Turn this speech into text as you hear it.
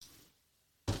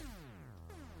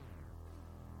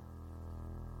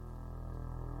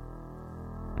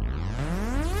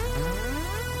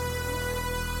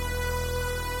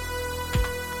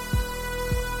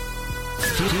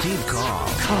Keep calm.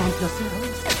 Calm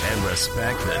yourself. And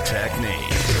respect the technique.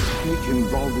 Technique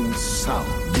involving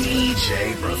sound.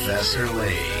 DJ Professor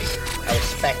Lee. I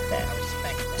respect that.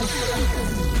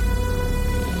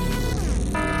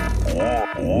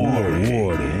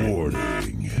 Warning.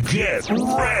 Get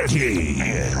ready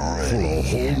for a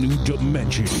whole new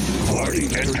dimension of party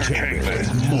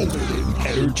entertainment moment in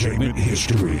entertainment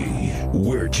history,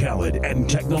 where talent and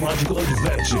technological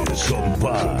advances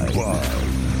combine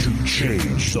to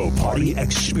change the party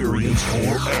experience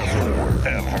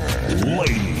forever.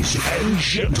 Ladies and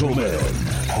gentlemen,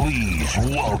 please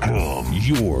welcome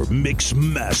your mix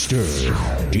master,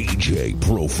 DJ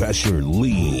Professor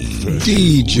Lee.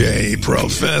 DJ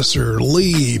Professor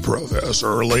Lee.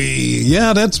 Professor Lee.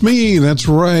 Yeah, that's me. That's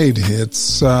right.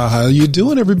 It's how you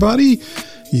doing, everybody?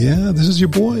 Yeah, this is your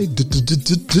boy,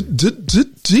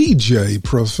 DJ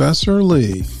Professor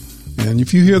Lee. And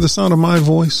if you hear the sound of my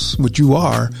voice, which you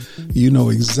are, you know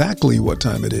exactly what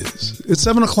time it is. It's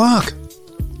 7 o'clock,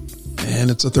 and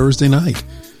it's a Thursday night.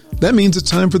 That means it's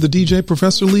time for the DJ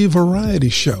Professor Lee Variety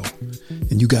Show.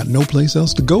 And you got no place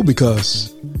else to go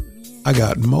because I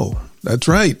got Mo. That's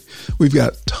right. We've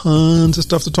got tons of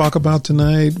stuff to talk about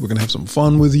tonight. We're going to have some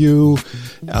fun with you.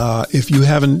 If you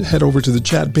haven't head over to the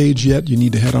chat page yet, you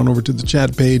need to head on over to the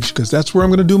chat page because that's where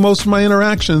I'm going to do most of my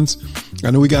interactions.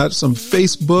 I know we got some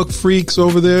Facebook freaks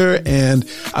over there, and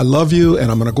I love you,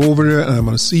 and I'm going to go over there, and I'm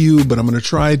going to see you, but I'm going to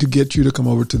try to get you to come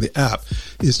over to the app.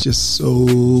 It's just so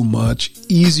much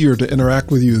easier to interact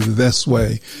with you this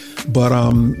way. But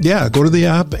yeah, go to the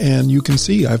app, and you can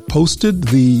see I've posted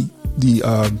the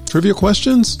trivia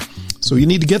questions. So you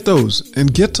need to get those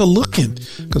and get to looking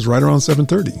because right around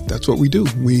 7:30, that's what we do.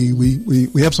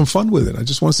 We have some fun with it. I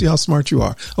just want to see how smart you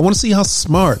are. I want to see how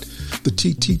smart the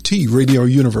TTT radio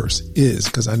universe is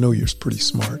because I know you're pretty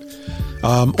smart.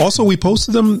 Also, we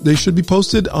posted them. They should be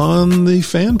posted on the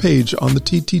fan page on the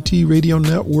TTT Radio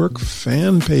Network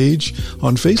fan page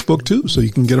on Facebook too. So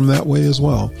you can get them that way as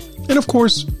well. And of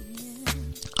course,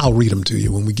 I'll read them to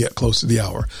you when we get close to the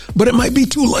hour, but it might be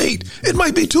too late. It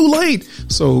might be too late.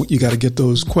 So you got to get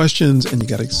those questions and you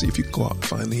got to see if you can go out and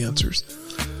find the answers.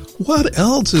 What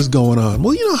else is going on?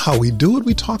 Well, you know how we do it.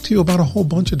 We talk to you about a whole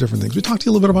bunch of different things. We talk to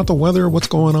you a little bit about the weather, what's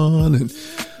going on. And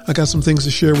I got some things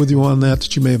to share with you on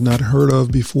that you may have not heard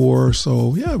of before.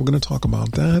 So yeah, we're going to talk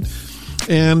about that.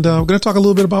 And we're going to talk a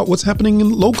little bit about what's happening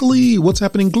locally, what's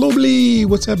happening globally,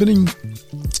 what's happening.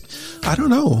 I don't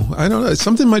know.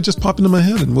 Something might just pop into my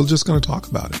head and we're just going to talk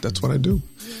about it. That's what I do.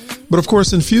 But of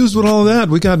course, infused with all of that,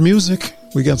 we got music.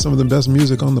 We got some of the best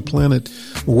music on the planet,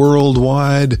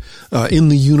 worldwide, in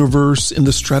the universe, in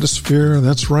the stratosphere.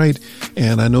 That's right.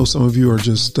 And I know some of you are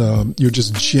just, you're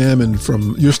still jamming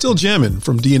from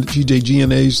DJ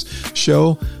GNA's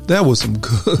show. That was some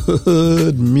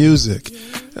good music.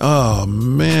 Oh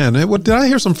man. What, did I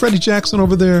hear some Freddie Jackson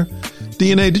over there?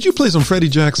 DNA, did you play some Freddie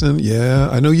Jackson? Yeah,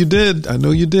 I know you did. And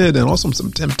also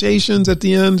some Temptations at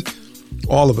the end.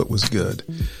 All of it was good.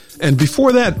 And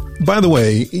before that, by the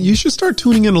way, you should start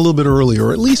tuning in a little bit earlier,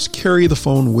 or at least carry the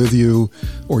phone with you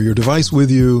or your device with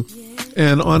you.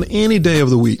 And on any day of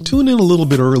the week, tune in a little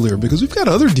bit earlier because we've got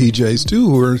other DJs too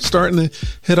who are starting to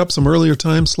hit up some earlier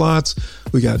time slots.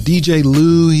 We got DJ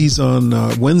Lou. He's on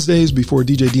Wednesdays before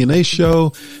DJ DNA's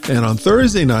show. And on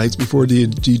Thursday nights before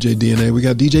DJ DNA, we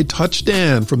got DJ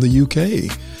Touchdown from the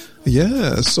UK.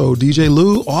 Yeah, so DJ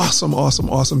Lou, awesome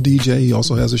DJ. He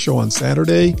also has a show on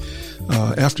Saturday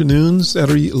afternoons,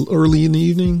 Saturday early in the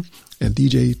evening, and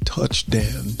DJ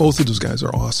Touchdown. Both of those guys are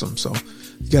awesome, so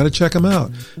you got to check them out.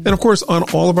 And of course, on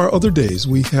all of our other days,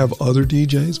 we have other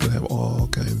DJs. We have all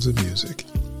kinds of music.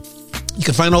 You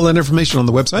can find all that information on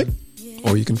the website,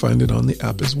 or you can find it on the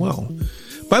app as well.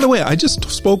 By the way, I just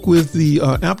spoke with the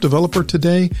app developer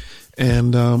today.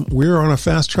 And we're on a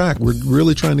fast track. We're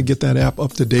really trying to get that app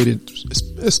up to date,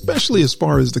 especially as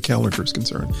far as the calendar is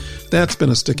concerned. That's been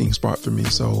a sticking spot for me.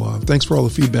 So thanks for all the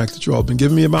feedback that you all have been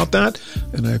giving me about that.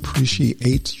 And I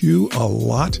appreciate you a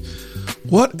lot.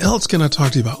 What else can I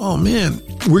talk to you about? Oh, man,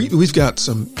 we've got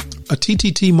a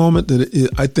TTT moment that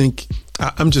I think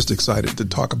I'm just excited to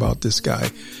talk about this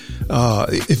guy.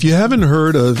 If you haven't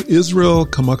heard of Israel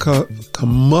Kamakavivo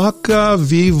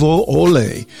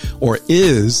Ole, or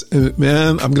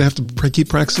man, I'm going to have to keep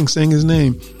practicing saying his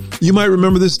name. You might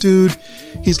remember this dude.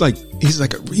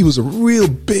 He was a real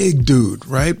big dude,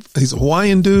 right? He's a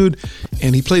Hawaiian dude,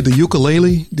 and he played the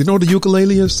ukulele. Do you know what a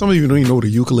ukulele is? Some of you don't even know what a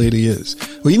ukulele is.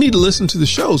 Well, you need to listen to the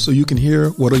show so you can hear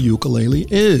what a ukulele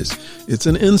is. It's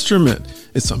an instrument.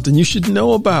 It's something you should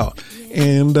know about.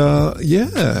 And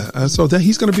so that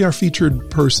he's going to be our featured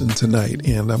person tonight.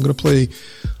 And I'm going to play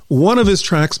one of his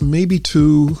tracks, maybe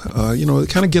two. It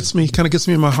kind of gets me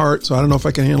in my heart. So I don't know if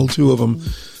I can handle two of them.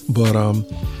 But,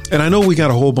 and I know we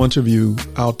got a whole bunch of you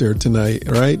out there tonight,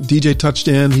 right? DJ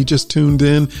Touchdown, he just tuned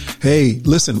in. Hey,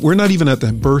 listen, we're not even at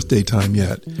the birthday time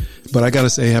yet, but I got to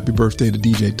say happy birthday to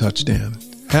DJ Touchdown.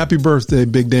 Happy birthday,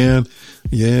 Big Dan.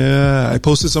 Yeah, I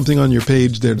posted something on your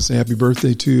page there to say happy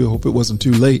birthday to you. I hope it wasn't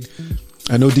too late.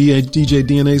 I know DJ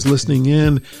DNA's listening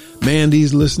in.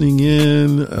 Mandy's listening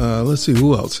in. Let's see,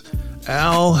 who else?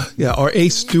 Al, yeah, or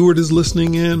Ace Stewart is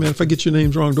listening in. Man, if I get your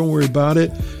names wrong, don't worry about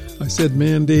it. I said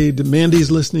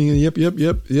Mandy's listening in. Yep.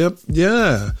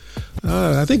 Yeah.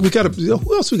 I think we got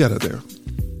who else we got out there?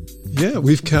 Yeah,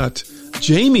 we've got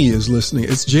Jamie is listening.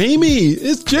 It's Jamie.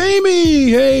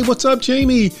 Hey, what's up,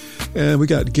 Jamie? And we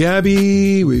got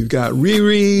Gabby. We've got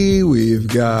Riri. We've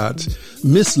got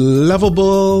Miss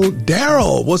Lovable.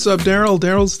 Daryl. What's up, Daryl?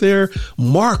 Daryl's there.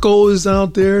 Marco is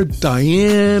out there.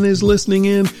 Diane is listening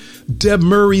in. Deb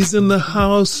Murray's in the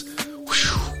house.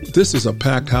 Whew. This is a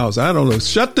packed house. I don't know.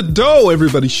 Shut the door,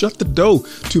 everybody. Shut the door.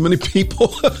 Too many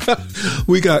people.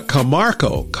 We got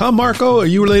Camarco. Camarco, are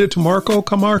you related to Marco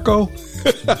Camarco?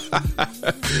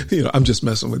 I'm just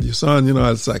messing with you, son.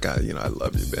 It's like, I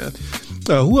love you, man.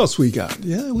 Who else we got?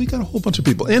 Yeah, we got a whole bunch of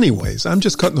people. Anyways, I'm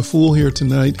just cutting the fool here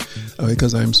tonight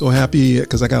because I'm so happy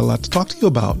because I got a lot to talk to you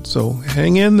about. So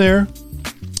hang in there.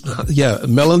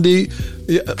 Melody.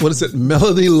 What is it?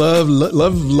 Melody Love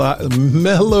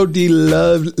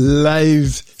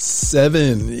Live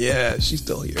 7. Yeah, she's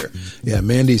still here. Yeah,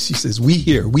 Mandy, she says, we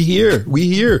hear, and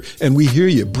we hear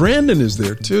you. Brandon is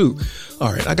there too.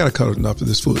 All right, I got to cut enough of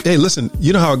this fool. Hey, listen,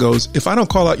 you know how it goes. If I don't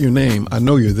call out your name, I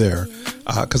know you're there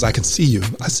because I can see you.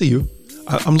 I see you.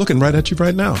 I'm looking right at you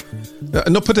right now.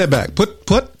 No, put that back. Put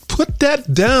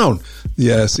that down.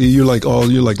 Yeah, see, you're like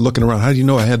looking around. How do you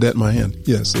know I had that in my hand?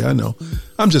 Yeah, see, I know.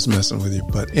 I'm just messing with you.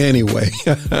 But anyway.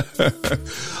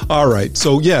 All right.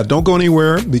 So, yeah, don't go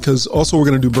anywhere because also we're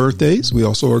going to do birthdays. We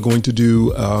also are going to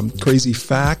do crazy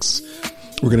facts.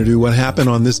 We're going to do what happened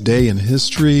on this day in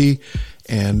history.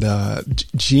 And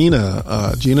Gina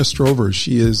Strover,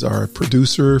 she is our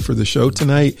producer for the show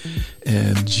tonight.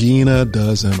 And Gina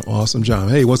does an awesome job.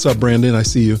 Hey, what's up, Brandon? I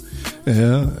see you.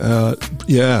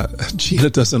 Yeah, Gina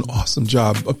does an awesome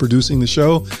job of producing the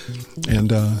show.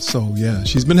 And so, yeah,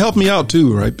 she's been helping me out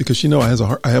too, right? Because I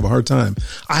have a hard time.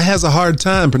 I has a hard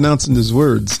time pronouncing these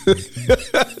words.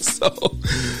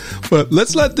 But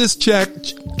let's let this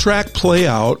track play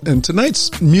out. And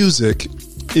tonight's music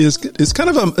is kind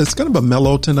of a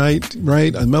mellow tonight,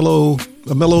 right? A mellow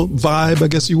vibe, I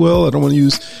guess you will. I don't want to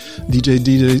use DJ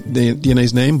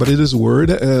DNA's name, but it is a word.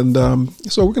 And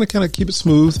so we're going to kind of keep it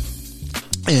smooth.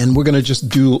 And we're going to just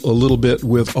do a little bit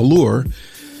with Allure.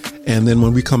 And then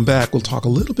when we come back, we'll talk a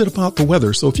little bit about the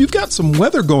weather. So if you've got some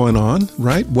weather going on,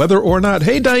 right? Weather or not.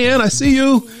 Hey, Diane, I see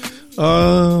you.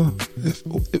 I'm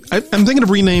thinking of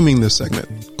renaming this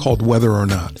segment called Weather or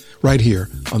Not right here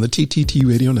on the TTT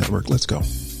Radio Network. Let's go.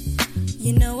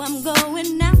 I'm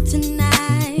going out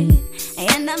tonight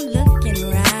and I'm looking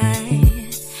right,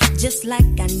 just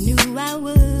like I knew I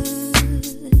would.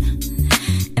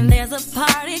 And there's a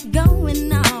party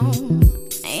going on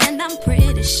and I'm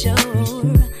pretty sure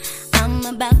I'm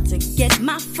about to get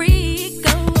my freak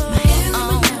on. My hair and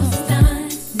my nails done.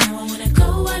 Now I wanna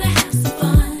go out and have some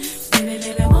fun.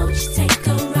 Baby, won't you take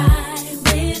a ride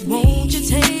with me? Won't you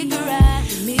take a ride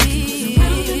with me?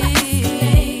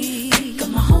 Got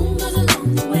my homegirls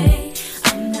along the way.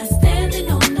 I'm not standing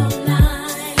on no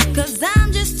line. 'Cause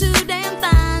I'm just too damn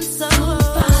fine, so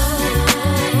fine.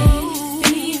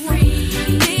 Be free.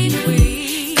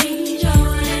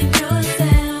 Enjoy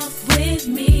yourself with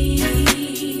me.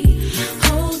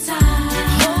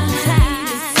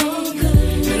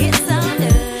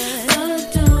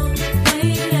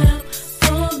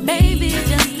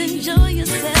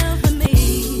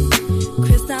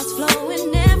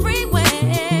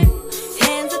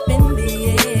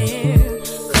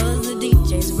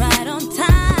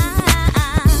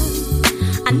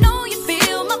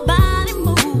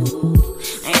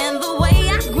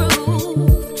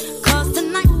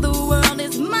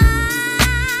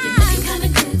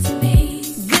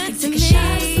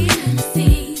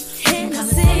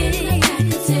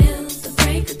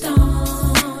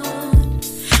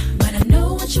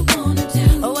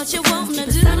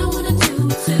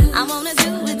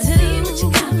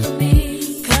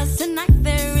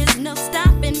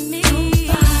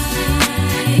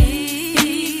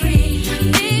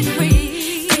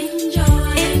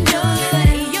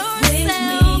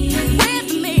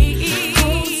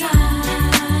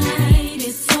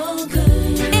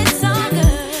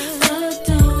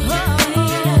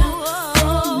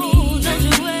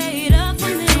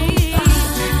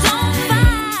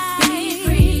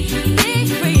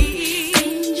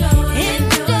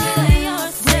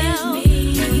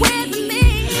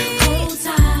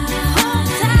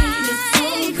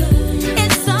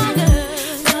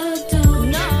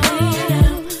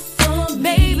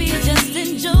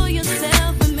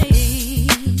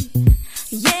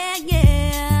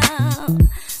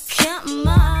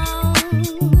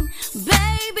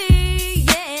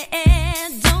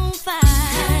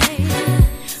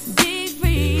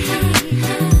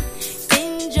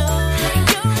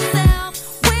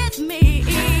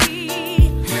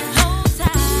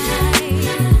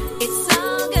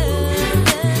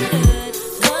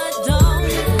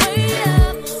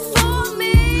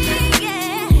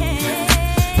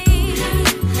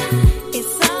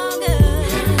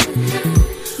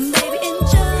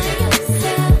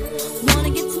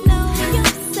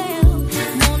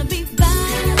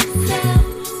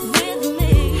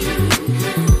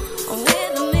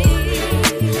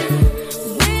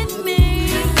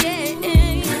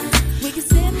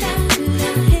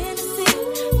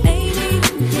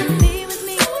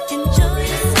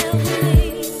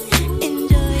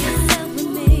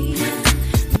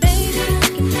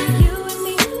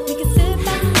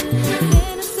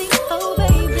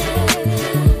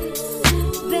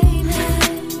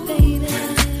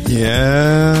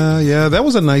 Yeah, that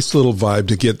was a nice little vibe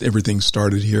to get everything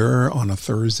started here on a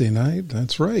Thursday night.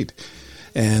 That's right.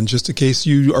 And just in case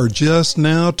you are just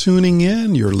now tuning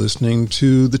in, you're listening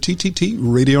to the TTT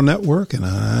Radio Network, and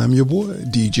I'm your boy,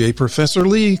 DJ Professor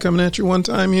Lee, coming at you one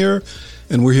time here,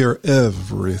 and we're here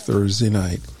every Thursday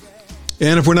night.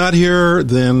 And if we're not here,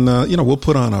 then, we'll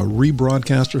put on a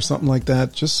rebroadcast or something like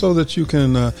that, just so that you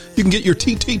can get your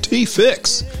TTT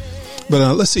fix.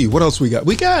 But let's see, what else we got?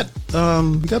 We got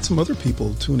some other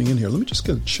people tuning in here. Let me just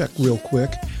go check real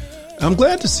quick. I'm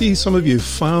glad to see some of you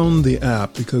found the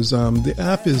app, because the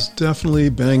app is definitely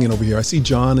banging over here. I see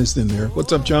John is in there.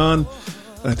 What's up, John?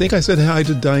 I think I said hi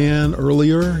to Diane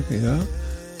earlier. Yeah.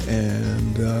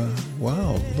 And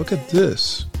wow, look at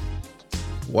this.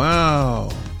 Wow.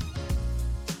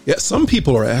 Yeah, some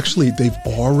people are they've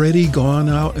already gone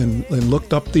out and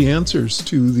looked up the answers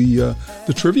to the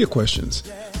trivia questions.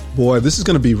 Boy, this is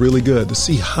going to be really good to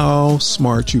see how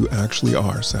smart you actually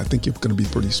are. So I think you're going to be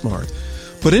pretty smart.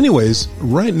 But anyways,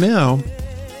 right now,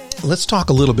 let's talk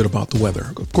a little bit about the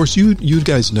weather. Of course, you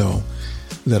guys know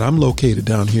that I'm located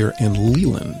down here in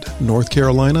Leland, North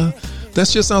Carolina.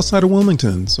 That's just outside of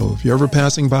Wilmington. So if you're ever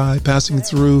passing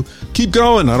through, keep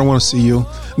going. I don't want to see you.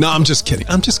 No, I'm just kidding.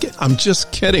 I'm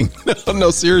just kidding.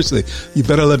 No, seriously. You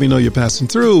better let me know you're passing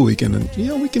through. We can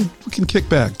kick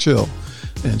back, chill,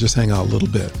 and just hang out a little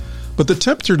bit. But the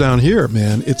temperature down here,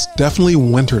 man, it's definitely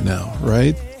winter now,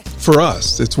 right? For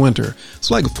us, it's winter.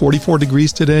 It's like 44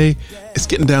 degrees today. It's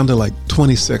getting down to like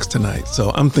 26 tonight.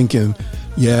 So I'm thinking,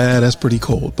 yeah, that's pretty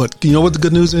cold. But you know what the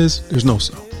good news is? There's no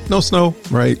snow. No snow,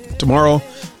 right? Tomorrow,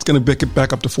 it's going to get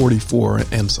back up to 44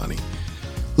 and sunny.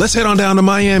 Let's head on down to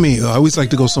Miami. I always like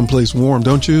to go someplace warm,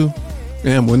 don't you?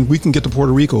 And when we can get to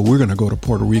Puerto Rico, we're going to go to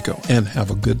Puerto Rico and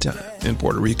have a good time in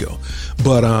Puerto Rico.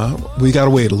 But we got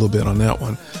to wait a little bit on that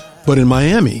one. But in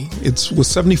Miami, it was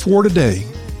 74 today.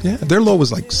 Yeah, their low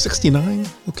was like 69.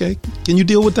 Okay, can you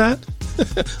deal with that?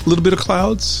 A little bit of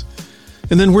clouds.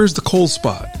 And then where's the cold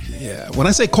spot? Yeah, when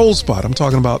I say cold spot, I'm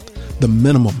talking about the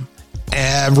minimum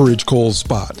average cold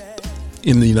spot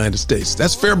in the United States.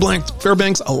 That's Fairbanks,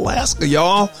 Alaska,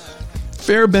 y'all.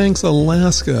 Fairbanks,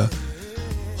 Alaska.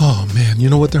 Oh, man, you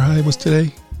know what their high was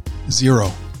today?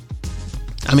 0.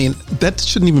 I mean, that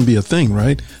shouldn't even be a thing,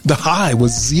 right? The high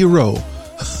was 0.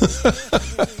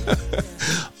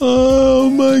 Oh,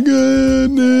 my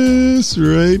goodness,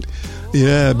 right?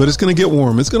 Yeah, but it's going to get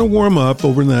warm. It's going to warm up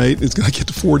overnight. It's going to get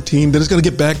to 14. Then it's going to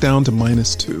get back down to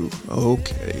 -2.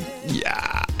 Okay.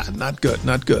 Yeah, not good.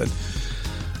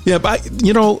 Yeah, but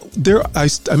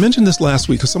I mentioned this last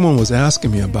week because someone was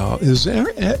asking me about, is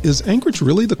Anchorage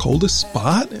really the coldest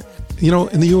spot,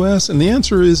 in the U.S.? And the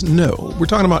answer is no. We're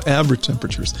talking about average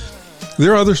temperatures.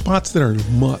 There are other spots that are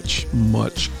much,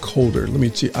 much colder. Let me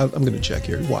see. I'm going to check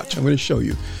here. Watch. I'm going to show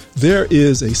you.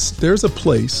 There's a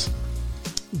place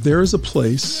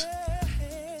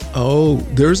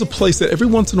that every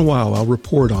once in a while I'll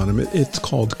report on them. It's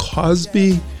called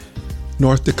Cosby,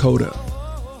 North Dakota.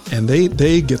 And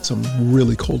they get some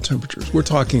really cold temperatures. We're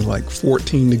talking like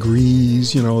 14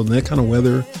 degrees, that kind of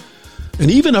weather. And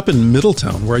even up in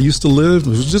Middletown, where I used to live,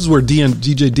 this is where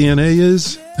DJ DNA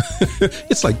is,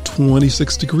 it's like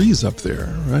 26 degrees up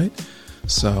there, right?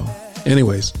 So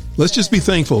anyways, let's just be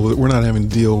thankful that we're not having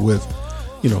to deal with,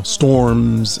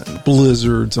 storms and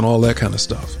blizzards and all that kind of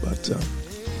stuff. But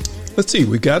let's see,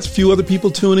 we got a few other people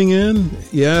tuning in.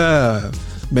 Yeah,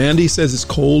 Mandy says it's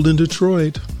cold in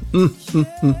Detroit.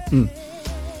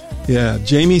 Yeah,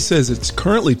 Jamie says it's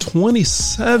currently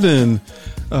 27,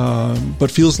 but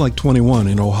feels like 21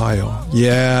 in Ohio.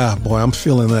 Yeah, boy, I'm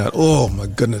feeling that. Oh, my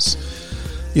goodness.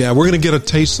 Yeah, we're going to get a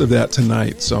taste of that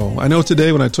tonight. So I know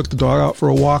today when I took the dog out for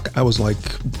a walk, I was like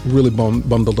really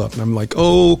bundled up. And I'm like,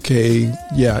 okay,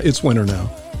 yeah, it's winter now.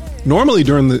 Normally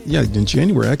in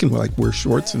January, I can wear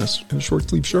shorts and a short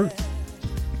sleeve shirt.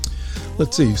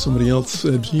 Let's see. Somebody else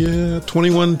said,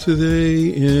 21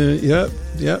 today.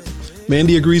 Yeah.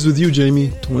 Mandy agrees with you,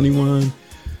 Jamie. 21.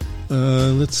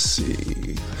 Let's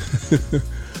see.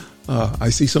 I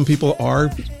see some people are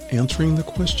answering the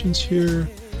questions here.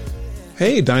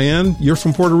 Hey, Diane, you're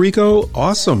from Puerto Rico?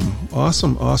 Awesome.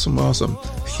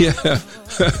 Yeah.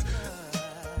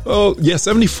 Oh, yeah,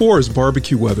 74 is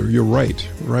barbecue weather. You're right.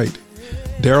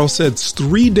 Daryl said it's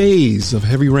 3 days of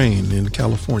heavy rain in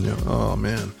California. Oh,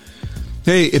 man.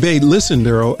 Hey, listen,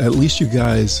 Daryl, at least you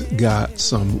guys got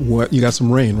some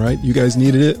rain, right? You guys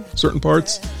needed it, certain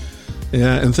parts.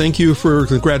 Yeah, and thank you for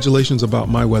congratulations about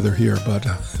my weather here, but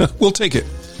we'll take it.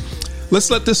 Let's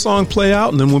let this song play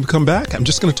out, and then when we come back, I'm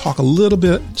just going to talk a little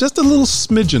bit, just a little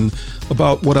smidgen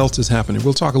about what else is happening.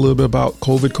 We'll talk a little bit about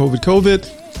COVID,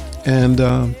 And,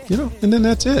 and then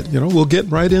that's it. We'll get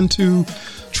right into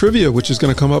trivia, which is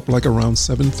going to come up like around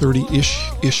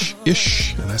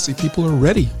 7:30-ish. And I see people are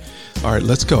ready. All right,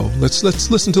 let's go. Let's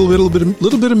listen to a little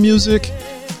bit of music.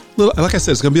 Like I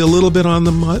said, it's going to be a little bit on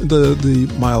the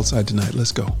mild side tonight.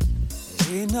 Let's go.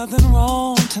 Ain't nothing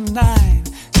wrong tonight,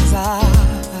 'cause I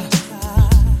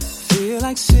feel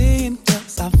like saying,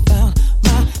 'cause I found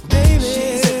my baby.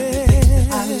 She's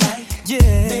everything I like.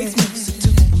 Yeah, makes music to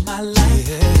my life.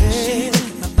 Yeah. She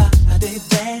makes my body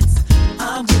dance.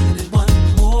 I'm giving it one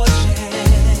more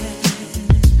chance.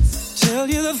 Tell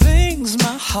you the things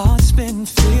my heart's been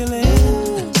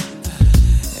feeling,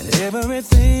 and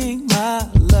everything my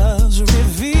love's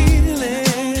revealing.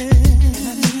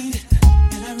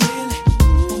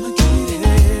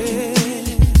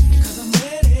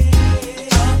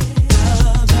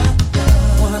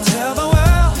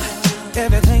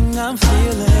 Everything I'm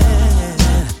feeling,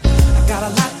 I got a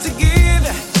lot to give.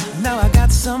 Now I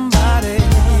got somebody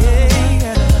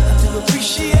to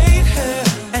appreciate her,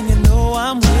 and you know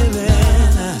I'm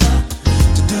willing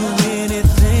to do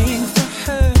anything for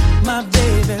her, my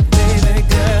baby, baby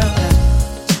girl.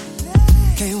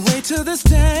 Can't wait till this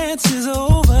dance is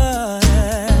over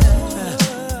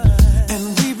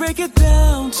and we break it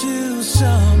down to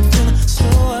something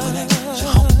slower. When I get you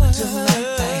home tonight,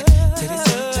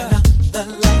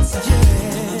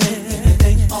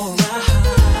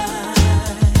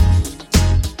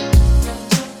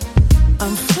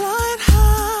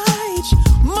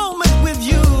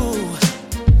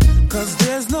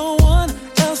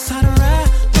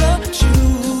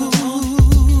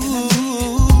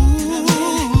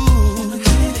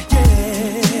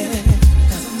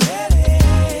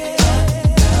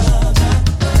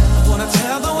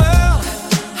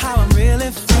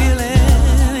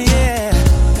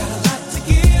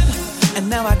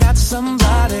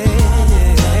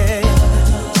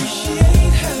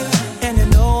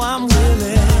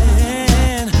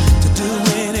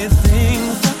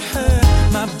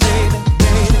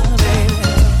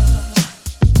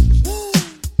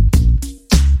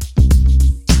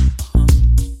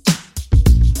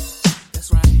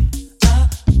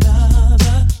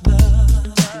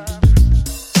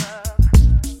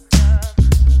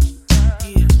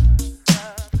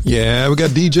 Yeah, we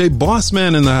got DJ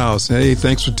Bossman in the house. Hey,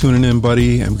 thanks for tuning in,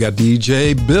 buddy. And we got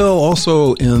DJ Bill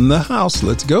also in the house.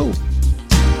 Let's go.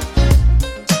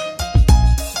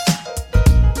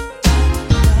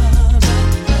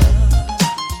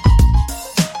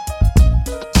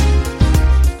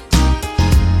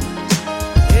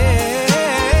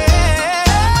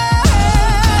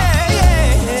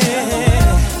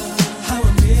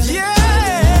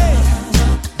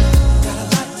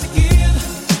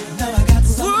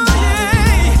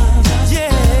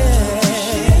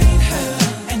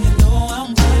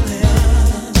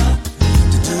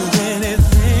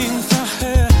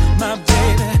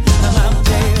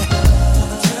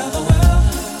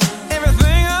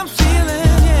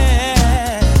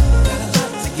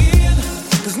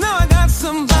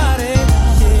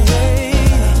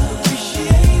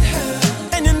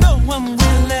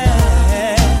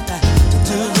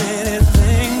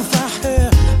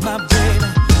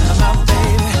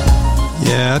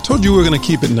 You were going to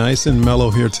keep it nice and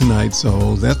mellow here tonight,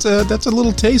 so that's a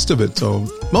little taste of it. So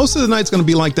most of the night's going to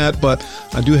be like that, but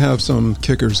I do have some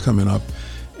kickers coming up,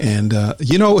 and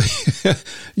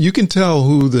you can tell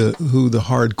who the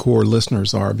hardcore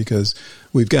listeners are, because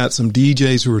we've got some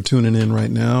DJs who are tuning in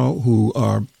right now who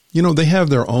are, they have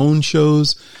their own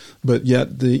shows, but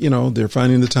yet they're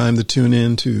finding the time to tune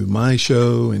in to my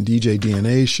show and DJ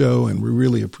DNA's show, and we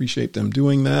really appreciate them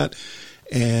doing that.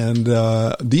 And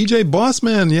DJ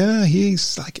Bossman, yeah,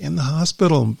 he's like in the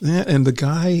hospital. And the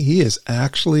guy, he is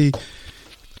actually,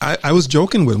 I was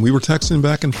joking with him. We were texting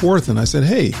back and forth, and I said,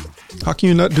 hey, how come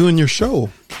you're not doing your show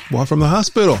while from the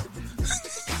hospital?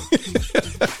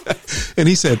 And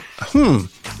he said,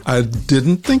 I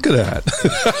didn't think of that.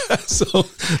 So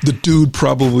the dude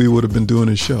probably would have been doing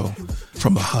his show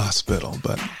from the hospital.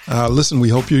 But listen, we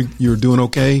hope you're doing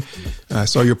okay. I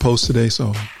saw your post today,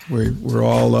 so we're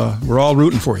all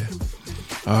rooting for you.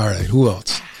 All right, who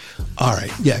else? All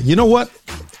right, yeah. You know what?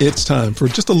 It's time for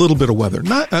just a little bit of weather.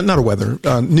 Not a weather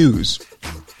news.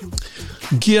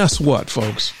 Guess what,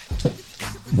 folks?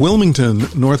 Wilmington,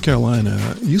 North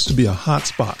Carolina used to be a hot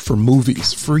spot for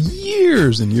movies for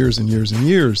years and years and years and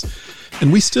years.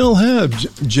 And we still have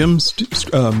Jim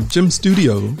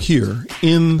Studio here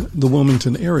in the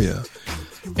Wilmington area.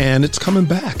 And it's coming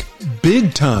back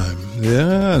big time.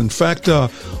 Yeah. In fact,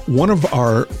 one of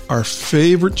our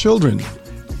favorite children,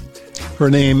 her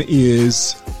name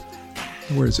is,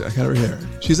 where is it? I got her here.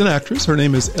 She's an actress. Her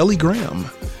name is Ellie Graham.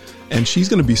 And she's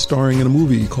going to be starring in a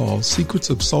movie called Secrets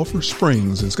of Sulphur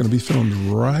Springs. It's going to be filmed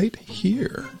right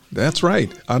here. That's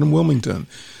right, out in Wilmington.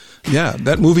 Yeah,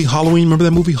 that movie Halloween, remember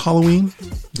that movie Halloween?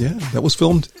 Yeah, that was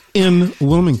filmed in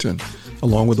Wilmington,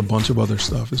 along with a bunch of other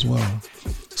stuff as well.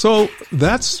 So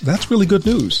that's really good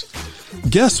news.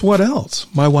 Guess what else?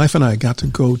 My wife and I got to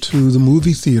go to the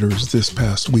movie theaters this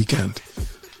past weekend.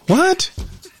 What?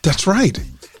 That's right.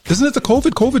 Isn't it the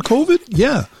COVID?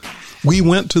 Yeah. We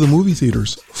went to the movie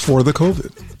theaters for the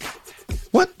COVID.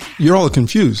 What? You're all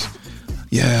confused.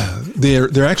 Yeah,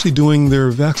 they're actually doing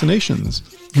their vaccinations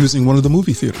using one of the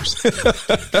movie theaters.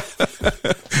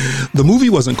 The movie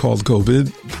wasn't called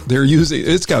COVID.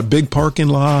 It's got big parking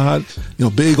lot,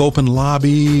 big open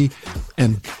lobby,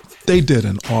 and they did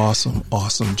an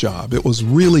awesome job. It was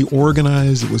really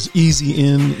organized. It was easy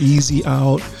in, easy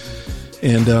out.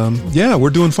 And yeah, we're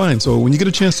doing fine. So when you get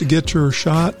a chance to get your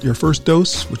shot, your first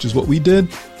dose, which is what we did,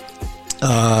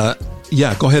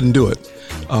 yeah, go ahead and do it.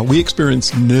 We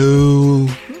experienced no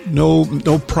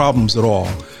problems at all.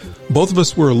 Both of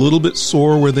us were a little bit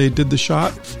sore where they did the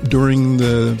shot during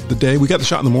the day. We got the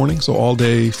shot in the morning, so all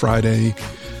day Friday.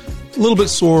 A little bit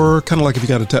sore, kind of like if you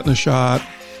got a tetanus shot.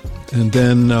 And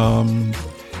then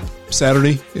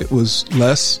Saturday, it was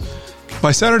less.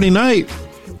 By Saturday night,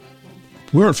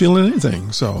 we weren't feeling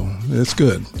anything, so it's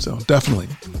good. So definitely.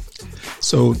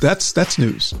 So that's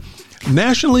news.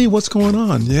 Nationally, what's going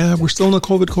on? Yeah, we're still in the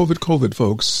COVID,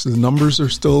 folks. The numbers are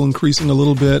still increasing a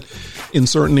little bit in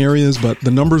certain areas, but the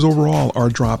numbers overall are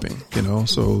dropping,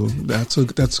 so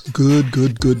that's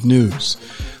good news.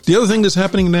 The other thing that's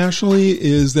happening nationally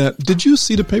is that, did you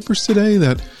see the papers today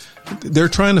that they're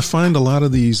trying to find a lot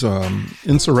of these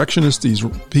insurrectionists, these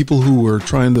people who were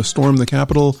trying to storm the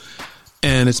Capitol,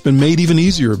 and it's been made even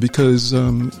easier because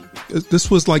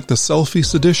this was like the selfie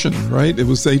sedition, right? It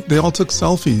was they all took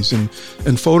selfies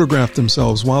and photographed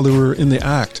themselves while they were in the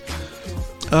act.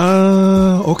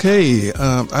 Okay,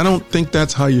 I don't think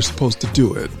that's how you're supposed to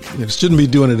do it. You shouldn't be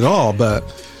doing it at all, but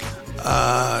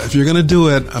if you're going to do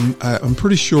it, I'm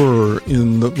pretty sure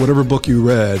in whatever book you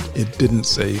read, it didn't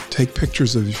say take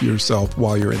pictures of yourself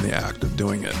while you're in the act of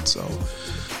doing it. So,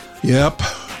 yep.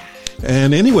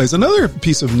 And anyways, another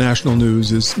piece of national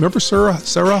news is, remember Sarah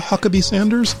Huckabee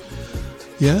Sanders?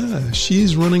 Yeah,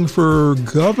 she's running for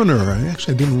governor. I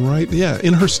didn't write,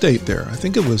 in her state there. I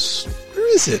think it was,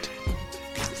 where is it?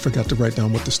 I forgot to write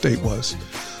down what the state was.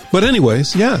 But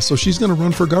anyways, yeah, so she's going to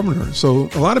run for governor. So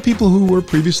a lot of people who were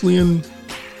previously in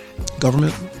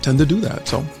government tend to do that.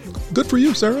 So good for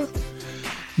you, Sarah.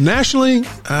 Nationally,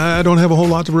 I don't have a whole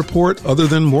lot to report other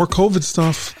than more COVID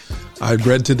stuff. I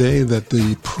read today that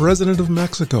the president of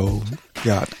Mexico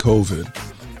got COVID.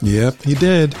 Yep, he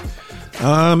did.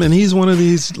 And he's one of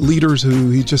these leaders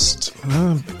who he just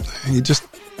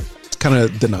kind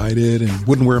of denied it and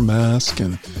wouldn't wear a mask,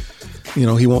 and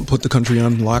he won't put the country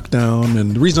on lockdown.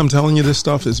 And the reason I'm telling you this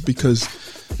stuff is because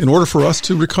in order for us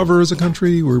to recover as a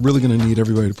country, we're really going to need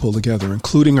everybody to pull together,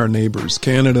 including our neighbors,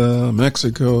 Canada,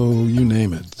 Mexico, you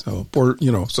name it. So,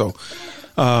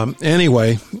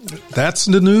 anyway, that's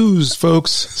the news,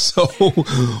 folks. So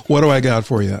what do I got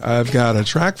for you? I've got a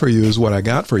track for you is what I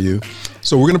got for you.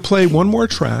 So we're going to play one more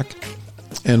track.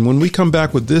 And when we come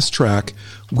back with this track,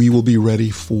 we will be ready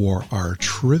for our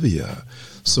trivia.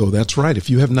 So that's right. If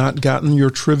you have not gotten your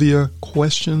trivia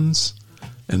questions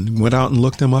and went out and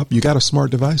looked them up, you got a smart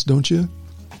device, don't you?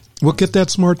 Well, get that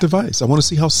smart device. I want to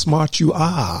see how smart you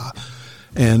are.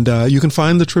 And you can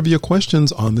find the trivia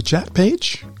questions on the chat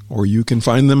page, or you can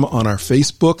find them on our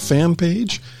Facebook fan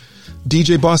page.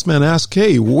 DJ Bossman asked,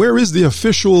 hey, where is the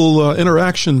official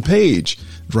interaction page?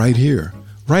 Right here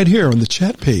on the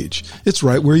chat page. It's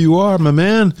right where you are, my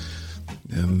man.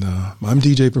 And I'm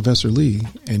DJ Professor Lee,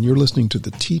 and you're listening to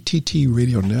the TTT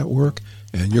Radio Network,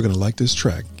 and you're going to like this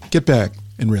track. Get back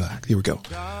and relax. Here we go.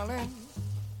 Darling,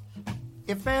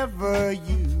 if ever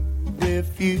you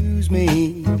refuse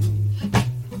me,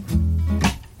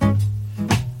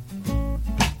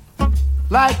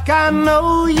 like I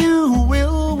know you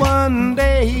will one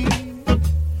day,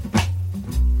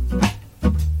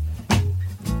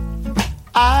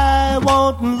 I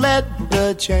won't let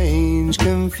the change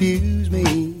confuse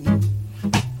me.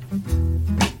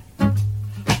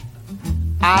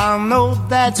 I'll know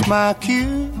that's my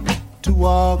cue to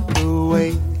walk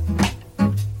away.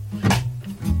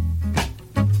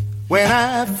 When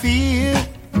I feel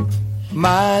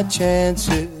my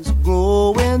chances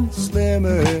growing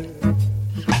slimmer,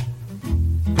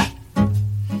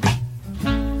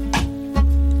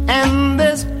 and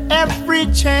there's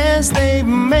every chance they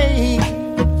make,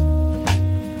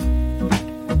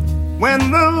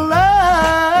 when the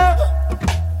love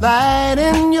light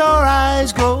in your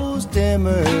eyes goes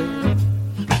dimmer.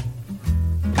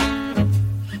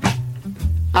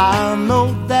 I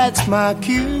know that's my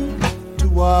cue to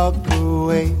walk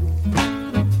away.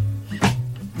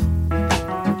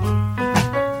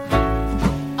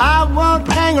 I won't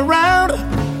hang around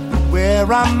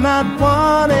where I'm not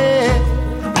wanted.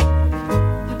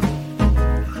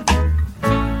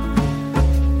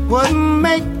 Wouldn't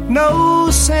make no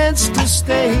sense to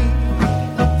stay.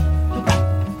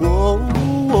 Whoa,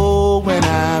 whoa, when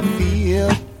I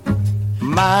feel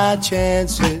my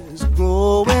chances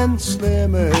growing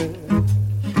slimmer.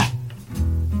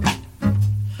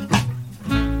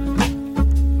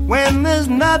 When there's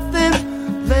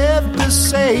nothing left to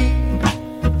say.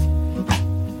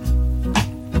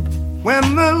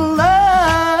 When the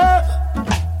love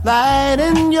light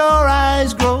in your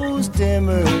eyes grows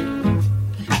dimmer.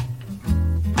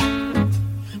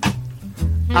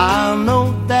 I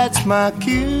know that's my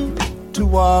cue to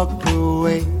walk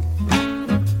away.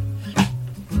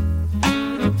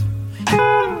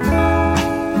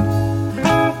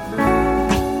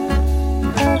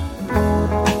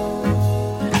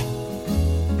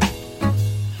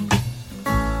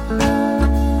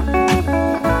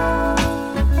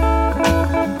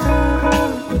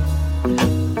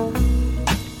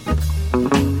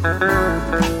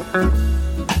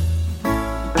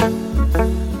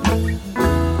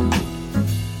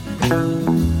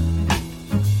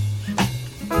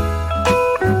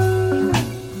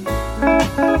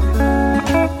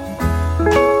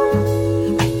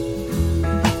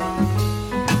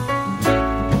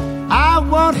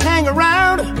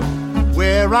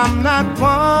 I'm not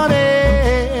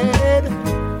wanted.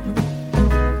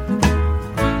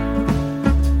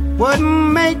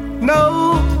 Wouldn't make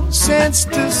no sense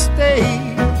to stay.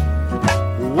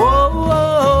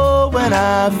 Whoa, when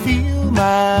I feel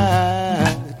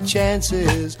my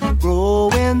chances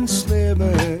growing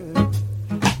slimmer.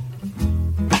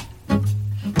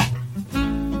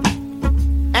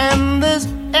 And there's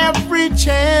every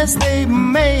chance they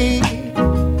made.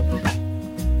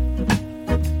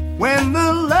 When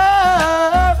the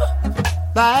love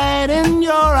light in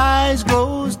your eyes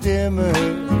grows dimmer,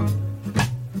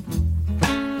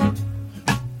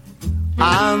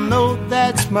 I know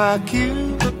that's my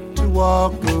cue to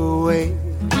walk away.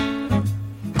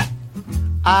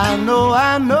 I know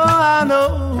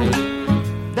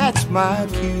that's my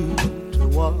cue to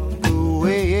walk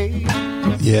away.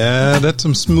 Yeah, that's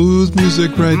some smooth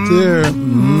music right there.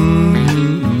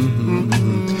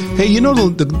 Hey, you know,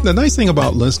 the nice thing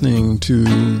about listening to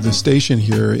the station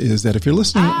here is that if you're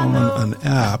listening on an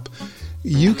app,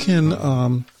 you can,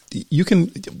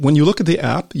 when you look at the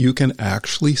app, you can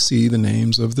actually see the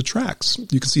names of the tracks.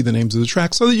 You can see the names of the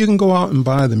tracks so that you can go out and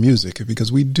buy the music,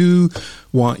 because we do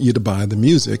want you to buy the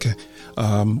music.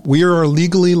 We are a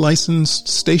legally licensed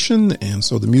station, and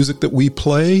so the music that we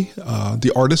play,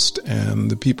 the artist and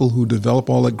the people who develop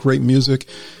all that great music,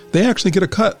 they actually get a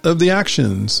cut of the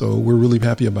action. So we're really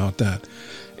happy about that.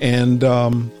 And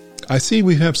I see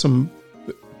we have some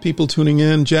people tuning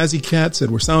in. Jazzy Cat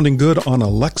said, we're sounding good on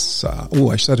Alexa. Oh,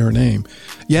 I said her name.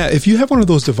 Yeah, if you have one of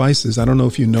those devices, I don't know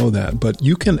if you know that, but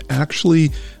you can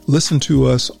actually listen to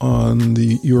us on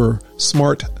your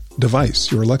smart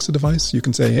device, your Alexa device. You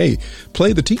can say, hey,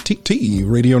 play the TTT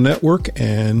radio network,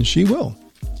 and she will.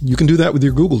 You can do that with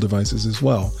your Google devices as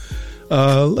well.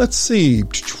 Let's see.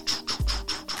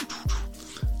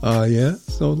 Yeah,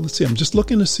 so let's see. I'm just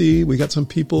looking to see. We got some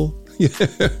people. Yeah.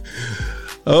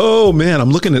 Oh man, I'm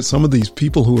looking at some of these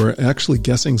people who are actually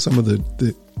guessing some of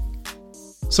the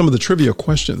trivia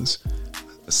questions.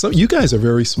 So you guys are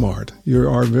very smart. You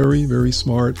are very, very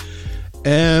smart.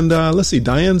 And let's see.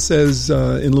 Diane says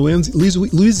in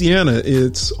Louisiana,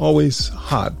 it's always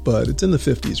hot, but it's in the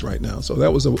 50s right now. So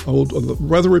that was an old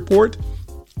weather report.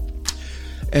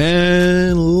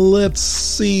 And let's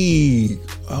see.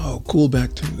 Oh, cool.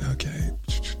 Back to, okay.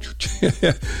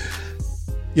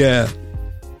 Yeah.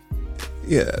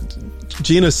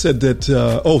 Gina said that,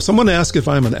 someone asked if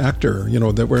I'm an actor,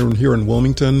 that we're here in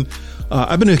Wilmington.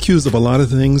 I've been accused of a lot of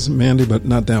things, Mandy, but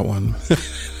not that one.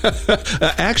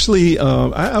 Actually,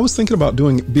 I was thinking about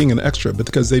being an extra, but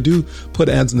because they do put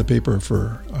ads in the paper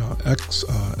for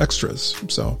extras.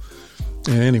 So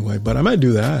anyway, but I might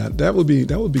do that. That would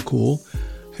be cool.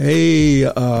 Hey,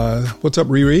 what's up,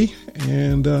 Riri?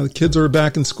 And kids are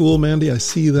back in school, Mandy. I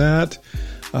see that.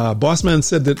 Bossman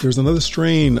said that there's another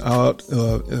strain out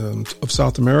of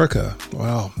South America.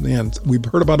 Wow, man, we've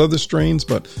heard about other strains,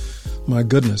 but my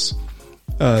goodness.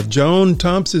 Joan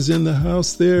Tomps is in the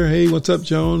house there. Hey, what's up,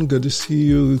 Joan? Good to see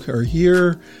you are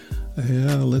here.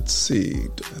 Yeah, let's see.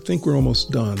 I think we're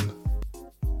almost done.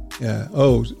 Yeah.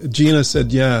 Oh, Gina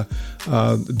said, yeah,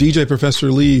 DJ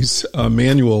Professor Lee's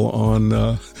manual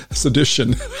on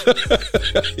sedition.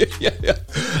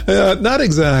 Yeah, not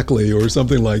exactly, or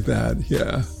something like that.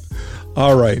 Yeah.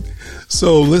 All right.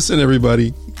 So listen,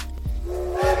 everybody.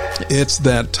 It's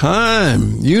that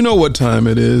time. You know what time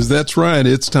it is. That's right.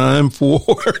 It's time for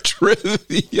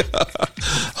trivia.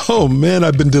 Oh, man,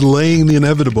 I've been delaying the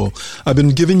inevitable. I've been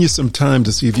giving you some time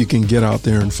to see if you can get out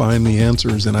there and find the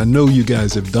answers. And I know you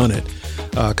guys have done it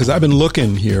because I've been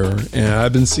looking here and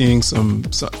I've been seeing some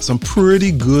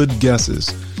pretty good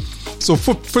guesses. So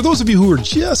for those of you who are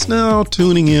just now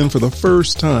tuning in for the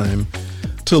first time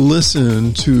to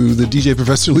listen to the DJ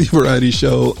Professor Lee Variety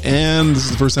Show, and this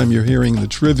is the first time you're hearing the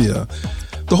trivia,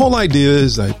 the whole idea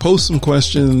is I post some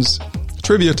questions,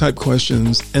 trivia type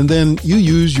questions, and then you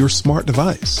use your smart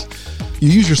device. You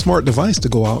use your smart device to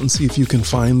go out and see if you can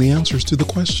find the answers to the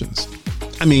questions.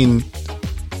 I mean,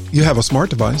 you have a smart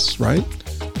device, right?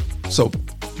 So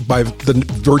by the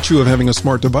virtue of having a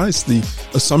smart device, the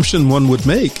assumption one would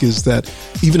make is that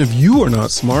even if you are not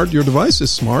smart, your device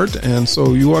is smart, and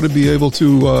so you ought to be able to,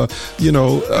 make.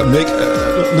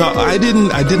 No, I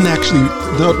didn't actually.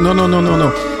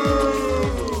 No.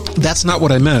 That's not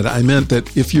what I meant. I meant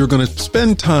that if you're going to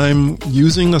spend time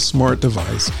using a smart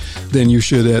device, then you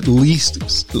should at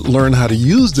least learn how to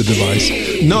use the device.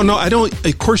 No, I don't.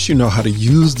 Of course, you know how to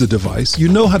use the device. You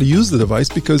know how to use the device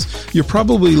because you're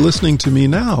probably listening to me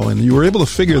now and you were able to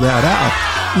figure that out.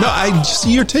 No,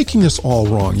 you're taking this all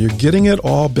wrong. You're getting it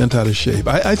all bent out of shape.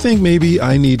 I think maybe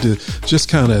I need to just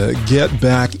kind of get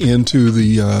back into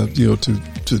the,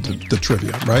 to the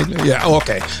trivia, right? Yeah.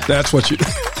 Okay. That's what you,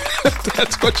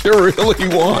 that's what you really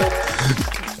want.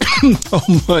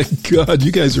 Oh my God,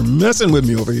 you guys are messing with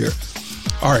me over here.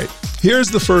 All right, here's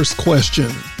the first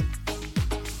question.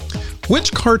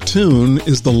 Which cartoon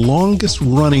is the longest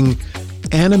running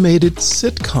animated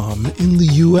sitcom in the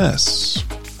U.S.?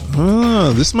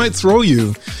 This might throw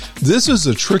you. This is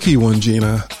a tricky one,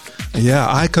 Gina.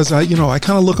 Yeah, because I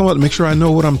kind of look them up to make sure I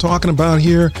know what I'm talking about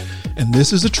here. And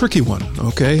this is a tricky one,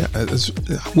 okay?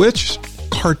 Which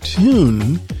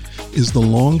cartoon is the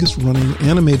longest running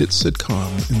animated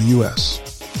sitcom in the U.S.?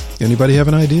 Anybody have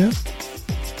an idea?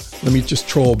 Let me just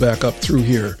troll back up through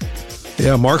here.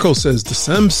 Yeah, Marco says The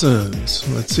Simpsons.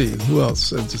 Let's see, who else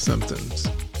said The Simpsons?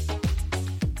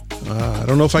 I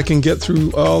don't know if I can get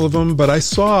through all of them, but I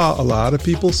saw a lot of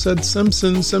people said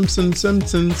Simpson.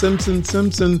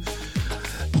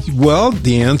 Well,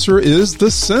 the answer is The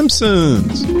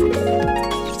Simpsons.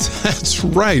 That's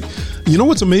right. You know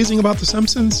what's amazing about The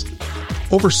Simpsons?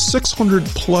 Over 600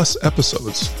 plus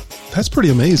episodes. That's pretty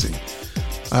amazing.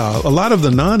 A lot of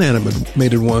the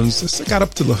non-animated ones got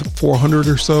up to the 400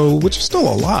 or so, which is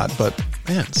still a lot, but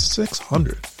man,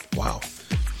 600. Wow.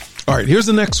 All right, here's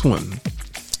the next one.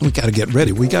 We got to get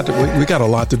ready. We got a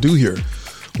lot to do here.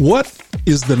 What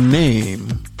is the name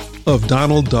of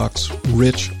Donald Duck's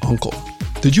rich uncle?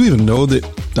 Did you even know that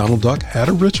Donald Duck had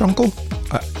a rich uncle?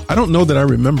 I don't know that I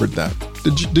remembered that.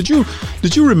 Did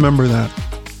you remember that?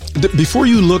 Before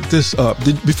you looked this up,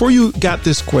 before you got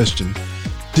this question,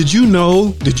 did you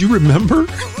remember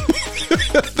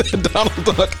that Donald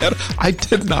Duck had? I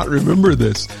did not remember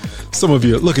this. Some of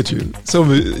you, look at you. Some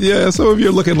of you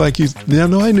are looking like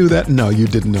no, I knew that. No, you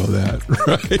didn't know that,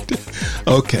 right?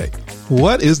 Okay.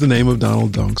 What is the name of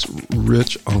Donald Duck's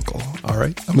rich uncle? All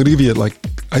right. I'm going to give you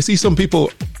I see some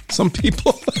people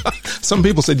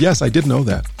said, yes, I did know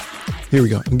that. Here we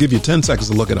go. I'll give you 10 seconds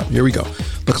to look it up. Here we go.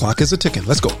 The clock is a-ticking.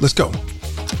 Let's go.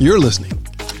 You're listening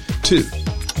to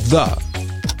the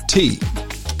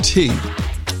TTT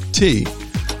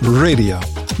Radio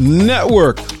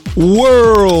Network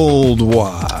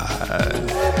Worldwide.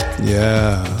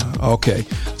 Yeah. Okay.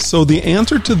 So the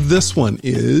answer to this one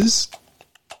is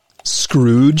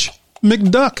Scrooge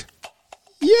McDuck.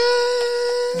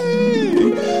 Yay!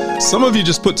 Some of you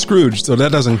just put Scrooge, so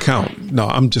that doesn't count. No,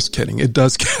 I'm just kidding. It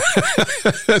does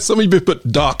count. Some of you put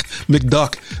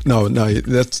McDuck. No,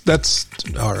 that's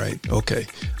all right. Okay.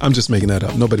 I'm just making that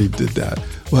up. Nobody did that.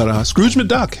 But Scrooge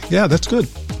McDuck. Yeah, that's good.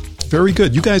 Very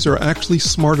good. You guys are actually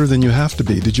smarter than you have to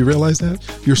be. Did you realize that?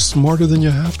 You're smarter than you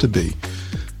have to be.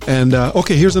 And,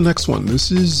 okay, here's the next one.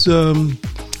 This is,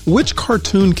 which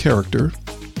cartoon character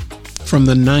from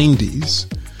the 90s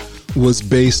was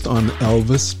based on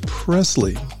Elvis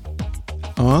Presley?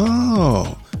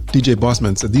 Oh, DJ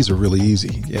Bossman said these are really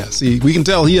easy. Yeah, see, we can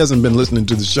tell he hasn't been listening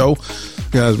to the show.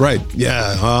 Yeah, right.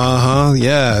 Yeah,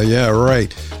 yeah,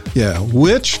 right. Yeah,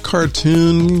 which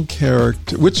cartoon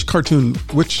character from the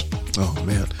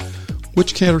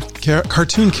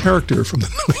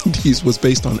 90s was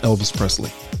based on Elvis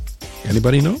Presley?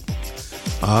 Anybody know?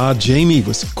 Jamie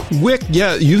was quick.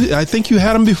 Yeah, I think you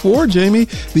had him before, Jamie.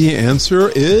 The answer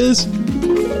is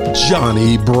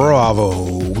Johnny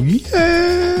Bravo. Yay!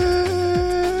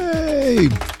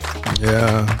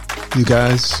 Yeah, you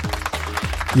guys,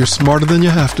 you're smarter than you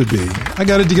have to be. I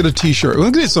got to get a t-shirt. We're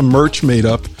going to get some merch made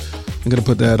up. I'm going to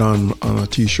put that on a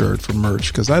t-shirt for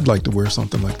merch because I'd like to wear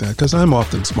something like that because I'm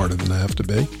often smarter than I have to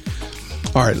be.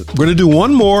 All right, we're going to do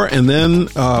one more, and then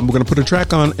we're going to put a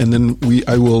track on, and then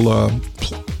I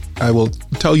will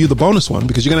tell you the bonus one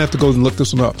because you're going to have to go and look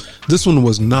this one up. This one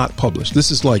was not published.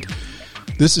 This is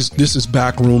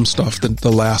backroom stuff.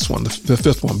 The last one, the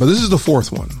fifth one, but this is the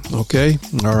fourth one. Okay,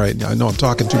 all right. I know I'm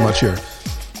talking too much here.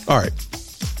 All right,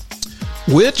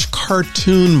 which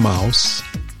cartoon mouse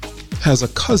has a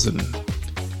cousin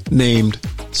named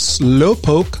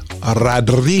Slowpoke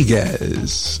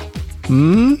Rodriguez?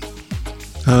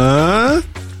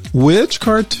 Which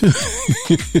cartoon?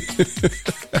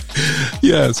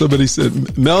 Yeah, somebody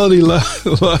said, Melody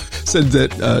said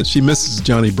that she misses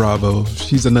Johnny Bravo.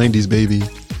 She's a 90s baby.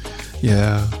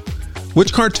 Yeah.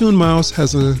 Which cartoon mouse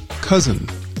has a cousin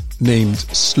named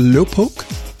Slowpoke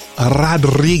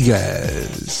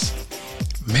Rodriguez?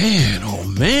 Man, oh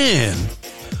man.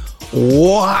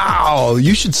 Wow.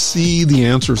 You should see the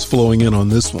answers flowing in on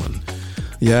this one.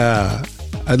 Yeah.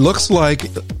 It looks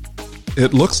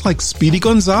like Speedy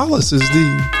Gonzalez is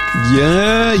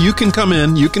yeah, you can come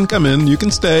in. You can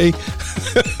stay.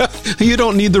 You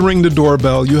don't need to ring the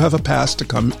doorbell. You have a pass to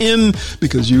come in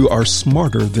because you are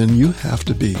smarter than you have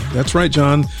to be. That's right,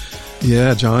 John.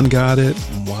 Yeah, John got it.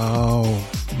 Wow.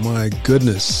 My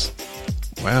goodness.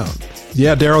 Wow.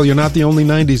 Yeah, Daryl, you're not the only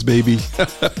 90s baby.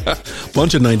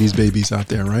 Bunch of 90s babies out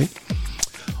there, right?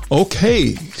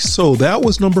 Okay, so that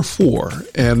was number 4,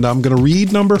 and I'm going to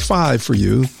read number 5 for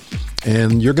you,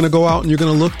 and you're going to go out and you're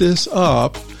going to look this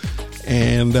up,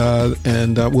 and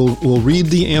we'll read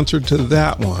the answer to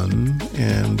that one,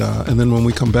 and then when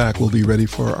we come back, we'll be ready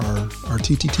for our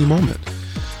TTT moment.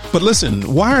 But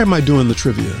listen, why am I doing the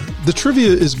trivia? The trivia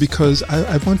is because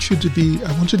I want you to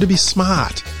be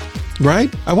smart,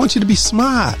 right? I want you to be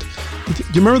smart. Do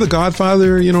you remember The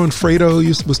Godfather, and Fredo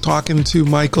was talking to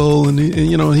Michael and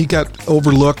he got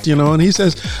overlooked, and he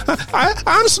says,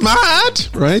 I'm smart,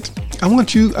 right? I don't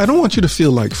want you to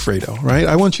feel like Fredo, right?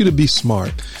 I want you to be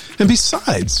smart. And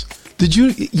besides,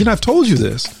 I've told you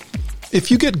this. If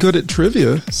you get good at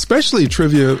trivia, especially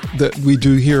trivia that we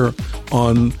do here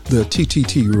on the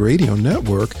TTT Radio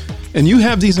Network, and you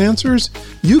have these answers,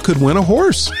 you could win a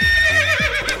horse.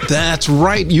 That's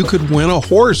right. You could win a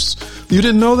horse. You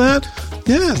didn't know that?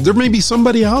 Yeah, there may be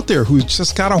somebody out there who's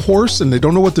just got a horse and they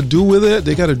don't know what to do with it.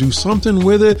 They got to do something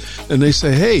with it. And they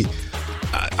say, hey,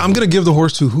 I'm going to give the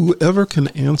horse to whoever can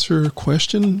answer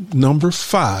question number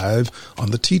 5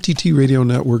 on the TTT Radio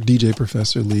Network DJ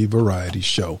Professor Lee Variety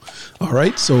Show. All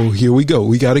right, so here we go.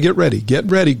 We got to get ready. Get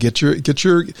ready. Get your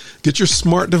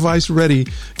smart device ready.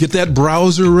 Get that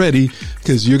browser ready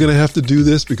because you're going to have to do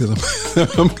this because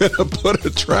I'm going to put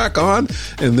a track on,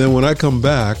 and then when I come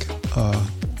back,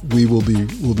 we'll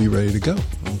be ready to go.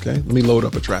 Okay, let me load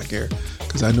up a track here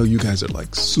because I know you guys are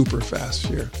like super fast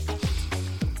here.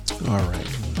 All right,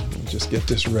 just get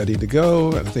this ready to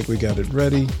go. I think we got it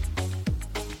ready.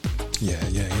 Yeah.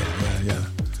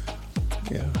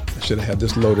 I should have had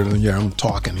this loaded. Yeah, I'm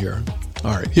talking here.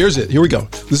 All right, here's it. Here we go.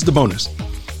 This is the bonus.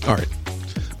 All right,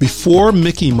 before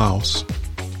Mickey Mouse.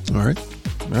 All right.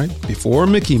 Before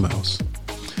Mickey Mouse,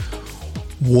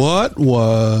 what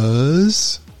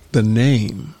was the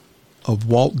name of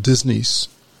Walt Disney's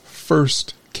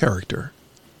first character?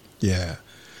 Yeah.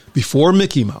 Before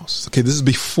Mickey Mouse. Okay, this is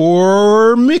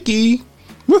before Mickey.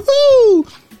 Woohoo!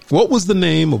 What was the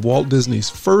name of Walt Disney's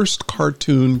first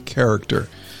cartoon character?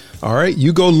 All right,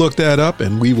 you go look that up,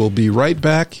 and we will be right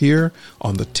back here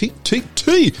on the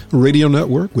TTT Radio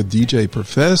Network with DJ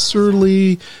Professor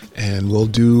Lee, and we'll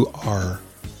do our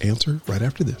answer right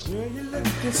after this. Girl, you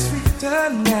looking sweet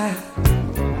tonight.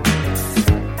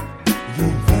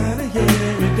 You find it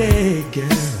every day, girl.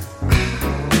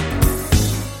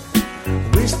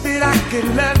 Wish that I could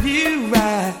love you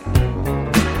right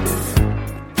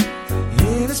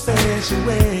in a special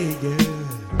way, girl.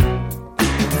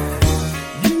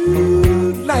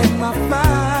 You light my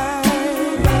fire.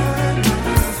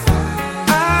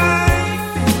 I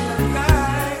feel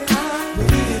alive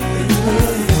with you.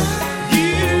 You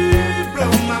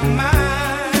blow my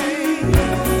mind.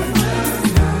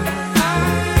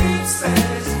 I'm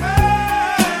satisfied.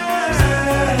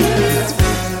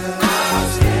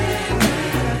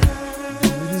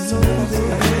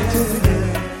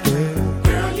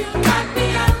 Girl, you got me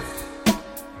up.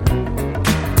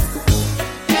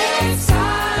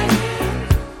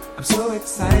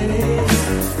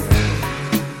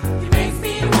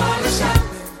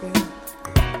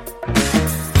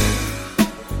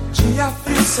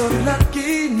 so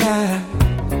lucky now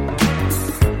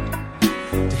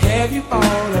to have you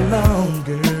all along,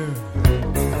 girl.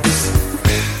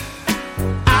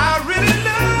 I really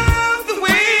love the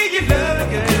way you love,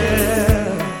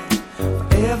 girl.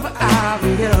 Forever I'll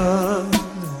be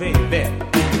yours, baby.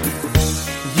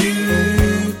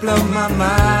 You blow my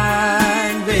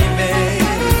mind, baby.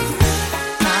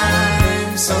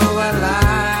 I'm so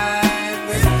alive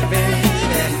with you,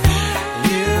 baby.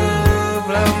 You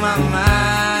blow my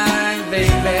mind,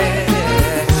 baby.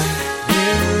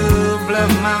 You blow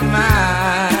my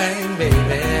mind,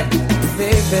 baby.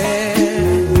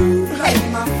 Baby, light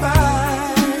my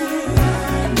fire.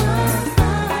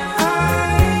 I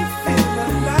feel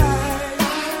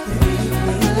alive,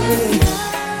 baby.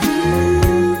 You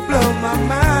blow my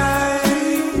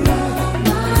mind.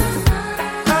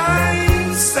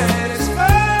 I'm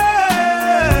satisfied.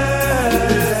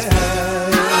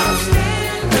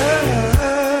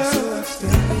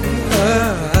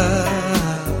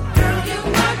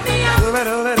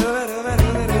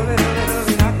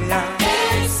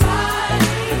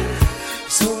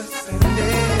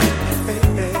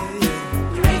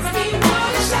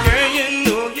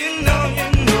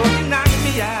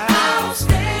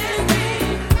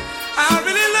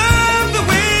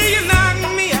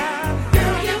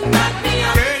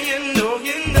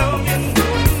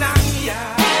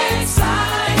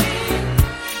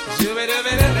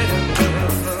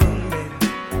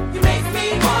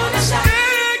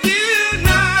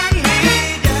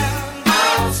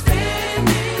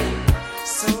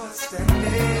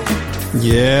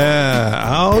 Yeah,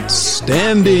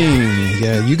 outstanding.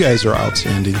 Yeah, you guys are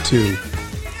outstanding too.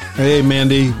 Hey,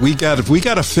 Mandy, we got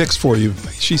a fix for you.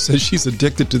 She says she's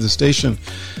addicted to the station.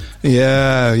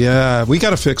 Yeah, we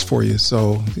got a fix for you.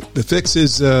 So the fix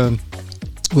is we're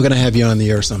gonna have you on the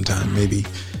air sometime, maybe.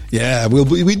 Yeah,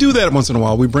 we do that once in a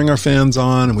while. We bring our fans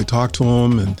on and we talk to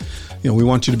them, and we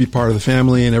want you to be part of the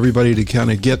family and everybody to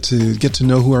kind of get to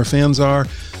know who our fans are.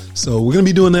 So we're gonna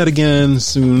be doing that again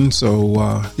soon.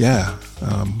 So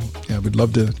we'd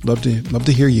love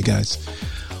to hear you guys.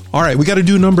 All right, we got to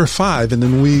do number 5, and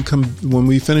then when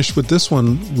we finish with this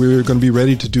one, we're going to be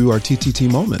ready to do our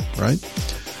TTT moment, right?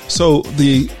 So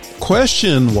the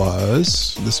question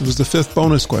was, this was the 5th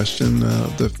bonus question,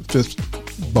 the 5th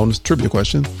bonus trivia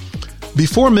question.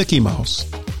 Before Mickey Mouse,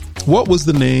 what was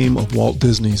the name of Walt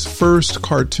Disney's first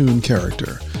cartoon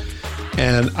character?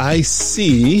 And I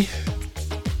see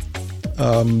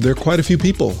there are quite a few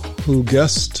people who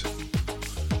guessed.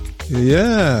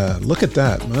 Yeah, look at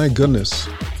that. My goodness.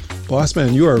 Boss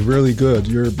man, you are really good.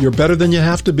 You're better than you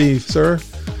have to be, sir.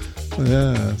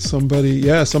 Yeah, somebody,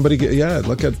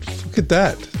 look at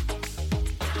that.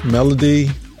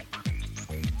 Melody.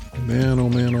 Man, oh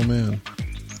man, oh man.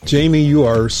 Jamie, you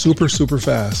are super, super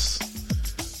fast.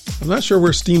 I'm not sure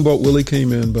where Steamboat Willie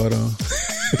came in, but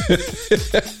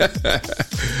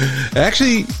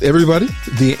actually, everybody,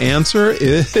 the answer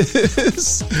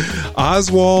is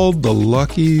Oswald the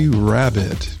Lucky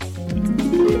Rabbit.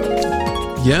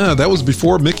 Yeah, that was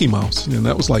before Mickey Mouse, and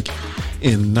that was like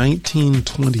in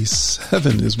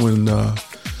 1927 is when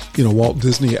Walt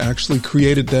Disney actually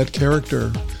created that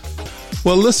character.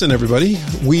 Well, listen, everybody,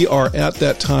 we are at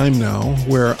that time now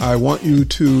where I want you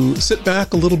to sit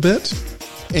back a little bit,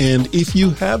 and if you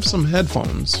have some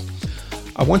headphones,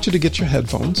 I want you to get your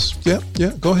headphones. Yeah,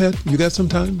 go ahead. You got some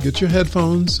time? Get your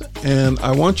headphones, and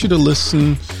I want you to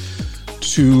listen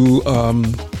to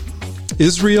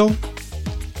Israel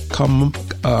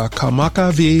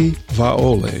Kamakawi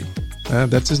Vaole.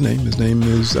 That's his name. His name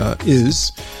is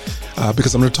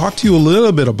because I'm going to talk to you a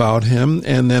little bit about him,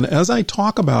 and then as I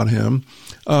talk about him,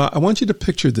 I want you to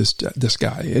picture this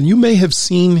guy, and you may have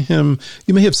seen him.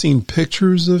 You may have seen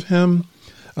pictures of him.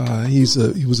 He was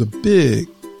a big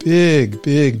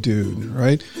dude,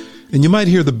 right? And you might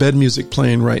hear the bed music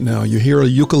playing right now. You hear a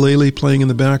ukulele playing in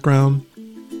the background.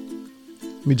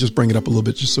 Let me just bring it up a little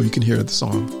bit just so you can hear the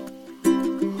song.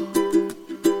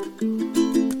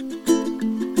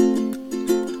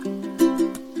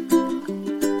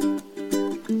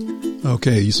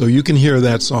 Okay, so you can hear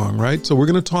that song, right? So we're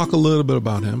going to talk a little bit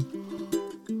about him.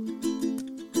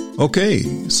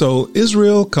 Okay, so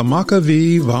Israel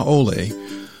Kamakawi Vaole,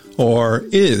 or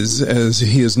Iz, as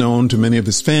he is known to many of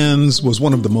his fans, was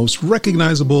one of the most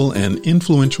recognizable and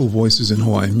influential voices in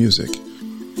Hawaiian music.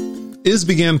 Iz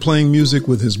began playing music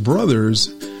with his brothers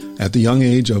at the young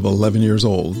age of 11 years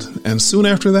old, and soon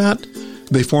after that,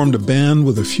 they formed a band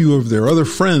with a few of their other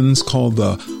friends called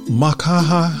the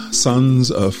Makaha Sons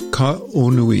of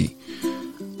Ka'onui.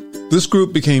 This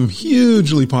group became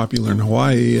hugely popular in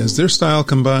Hawaii as their style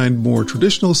combined more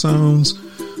traditional sounds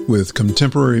with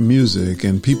contemporary music,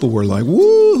 and people were like,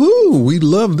 woohoo, we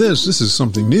love this. This is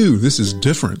something new. This is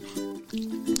different.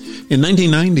 In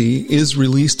 1990, Iz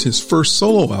released his first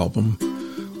solo album,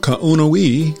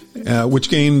 Ka'unui, which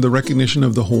gained the recognition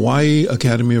of the Hawaii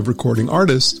Academy of Recording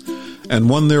Artists and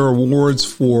won their awards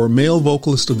for Male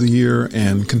Vocalist of the Year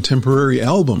and Contemporary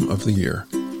Album of the Year.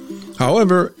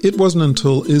 However, it wasn't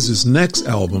until Iz's next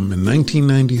album in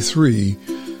 1993,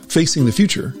 Facing the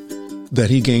Future, that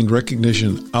he gained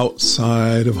recognition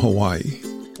outside of Hawaii.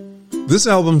 This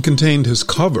album contained his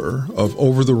cover of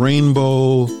Over the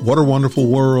Rainbow, What a Wonderful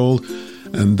World,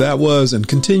 and that was and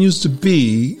continues to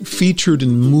be featured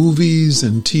in movies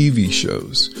and TV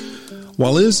shows.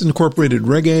 While Iz incorporated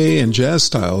reggae and jazz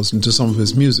styles into some of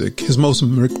his music, his most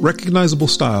recognizable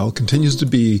style continues to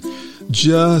be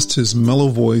just his mellow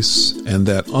voice and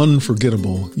that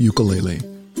unforgettable ukulele.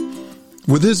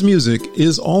 With his music,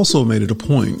 Iz also made it a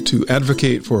point to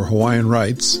advocate for Hawaiian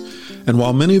rights, and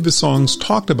while many of his songs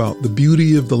talked about the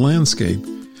beauty of the landscape,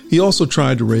 he also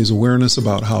tried to raise awareness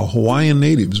about how Hawaiian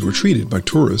natives were treated by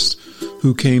tourists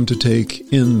who came to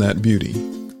take in that beauty.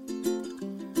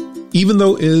 Even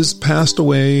though Iz passed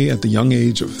away at the young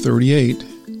age of 38,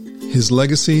 his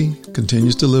legacy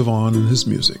continues to live on in his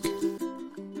music.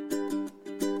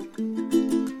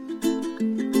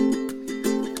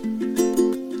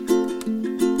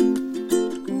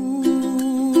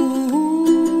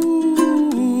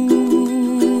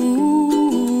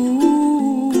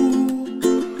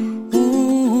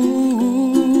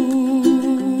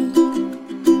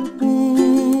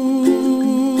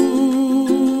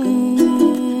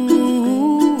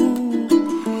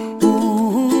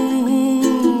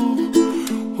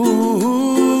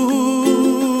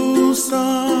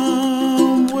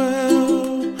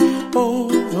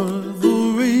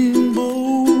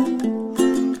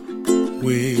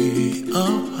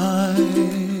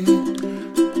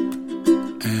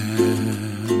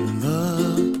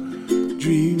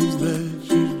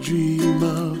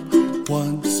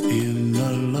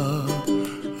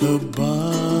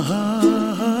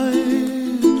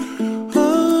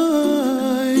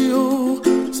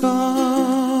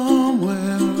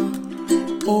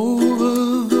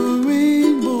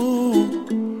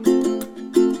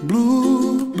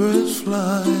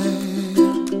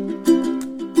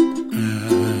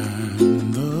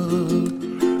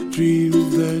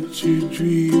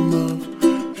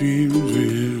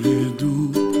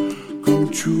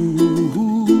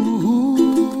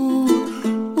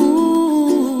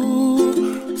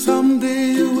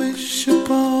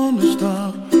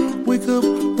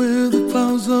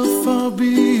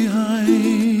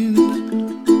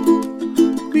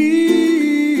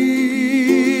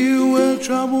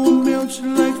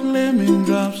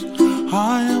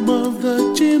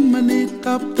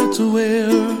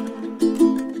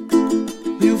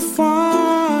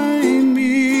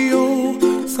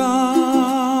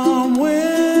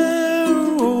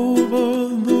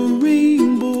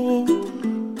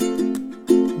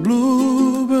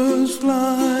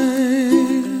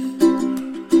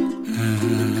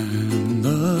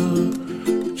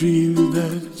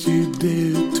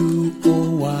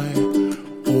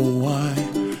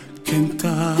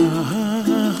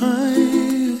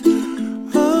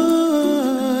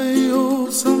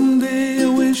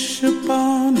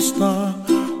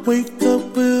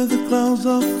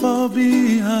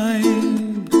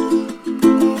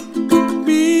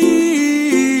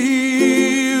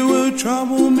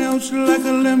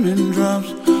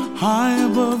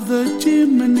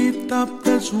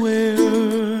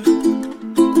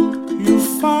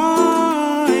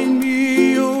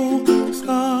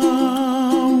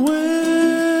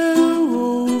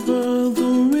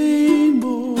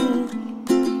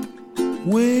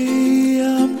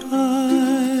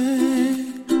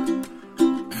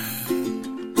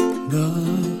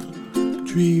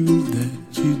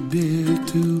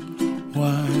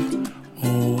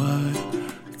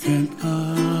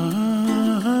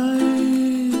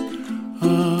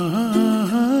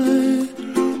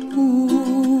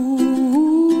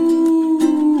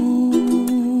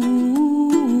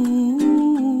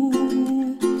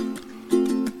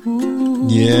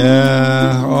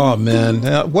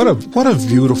 What a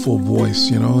beautiful voice,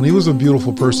 you know, and he was a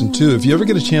beautiful person too. If you ever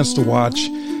get a chance to watch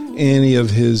any of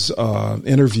his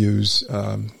interviews,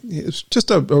 it's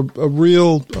just a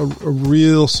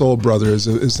real soul brother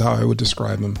is how I would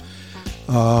describe him.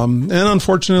 And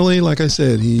unfortunately, like I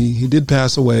said, he did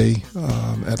pass away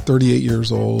at 38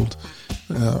 years old,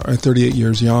 or 38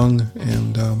 years young,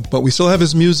 and but we still have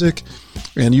his music,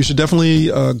 and you should definitely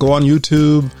go on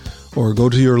YouTube or go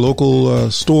to your local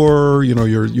store,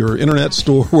 your internet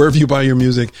store, wherever you buy your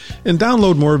music, and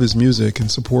download more of his music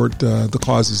and support the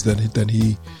causes that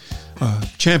he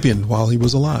championed while he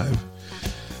was alive.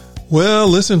 Well,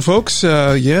 listen, folks,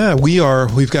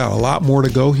 we've got a lot more to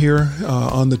go here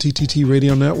on the TTT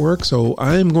Radio Network. So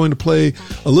I'm going to play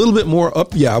a little bit more up.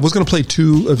 Yeah, I was going to play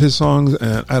 2 of his songs,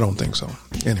 and I don't think so.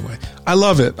 Anyway, I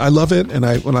love it.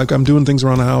 And when I'm doing things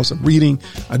around the house, I'm reading,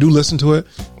 I do listen to it,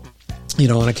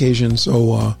 on occasion.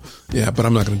 So, but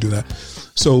I'm not going to do that.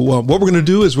 So what we're going to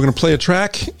do is we're going to play a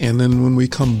track, and then when we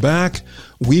come back,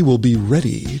 we will be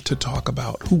ready to talk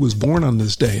about who was born on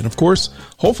this day. And of course,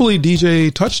 hopefully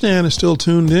DJ Touchdown is still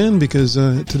tuned in, because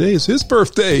today is his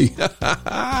birthday.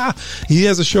 He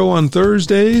has a show on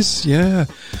Thursdays. Yeah.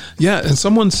 And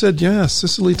someone said,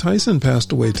 Cicely Tyson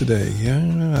passed away today.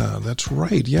 Yeah, that's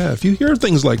right. Yeah. If you hear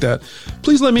things like that,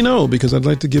 please let me know, because I'd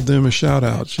like to give them a shout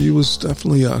out. She was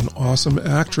definitely an awesome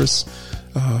actress.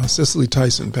 Cicely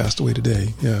Tyson passed away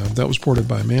today. Yeah, that was reported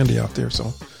by Mandy out there.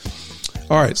 So,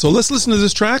 all right, so let's listen to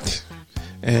this track.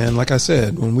 And like I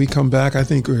said, when we come back, I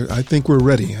think we're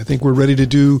ready. I think we're ready to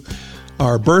do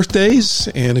our birthdays.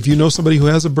 And if you know somebody who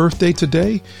has a birthday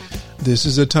today, this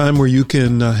is a time where you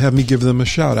can have me give them a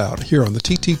shout out here on the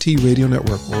TTT Radio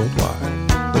Network Worldwide.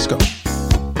 Let's go.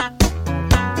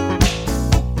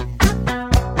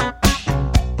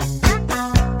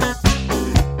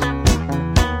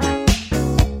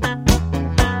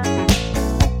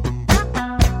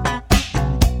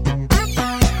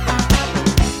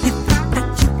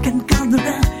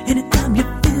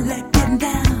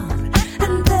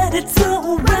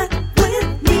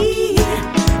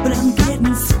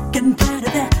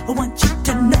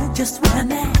 Just where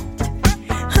I'm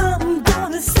at, I'm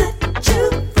gonna set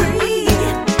you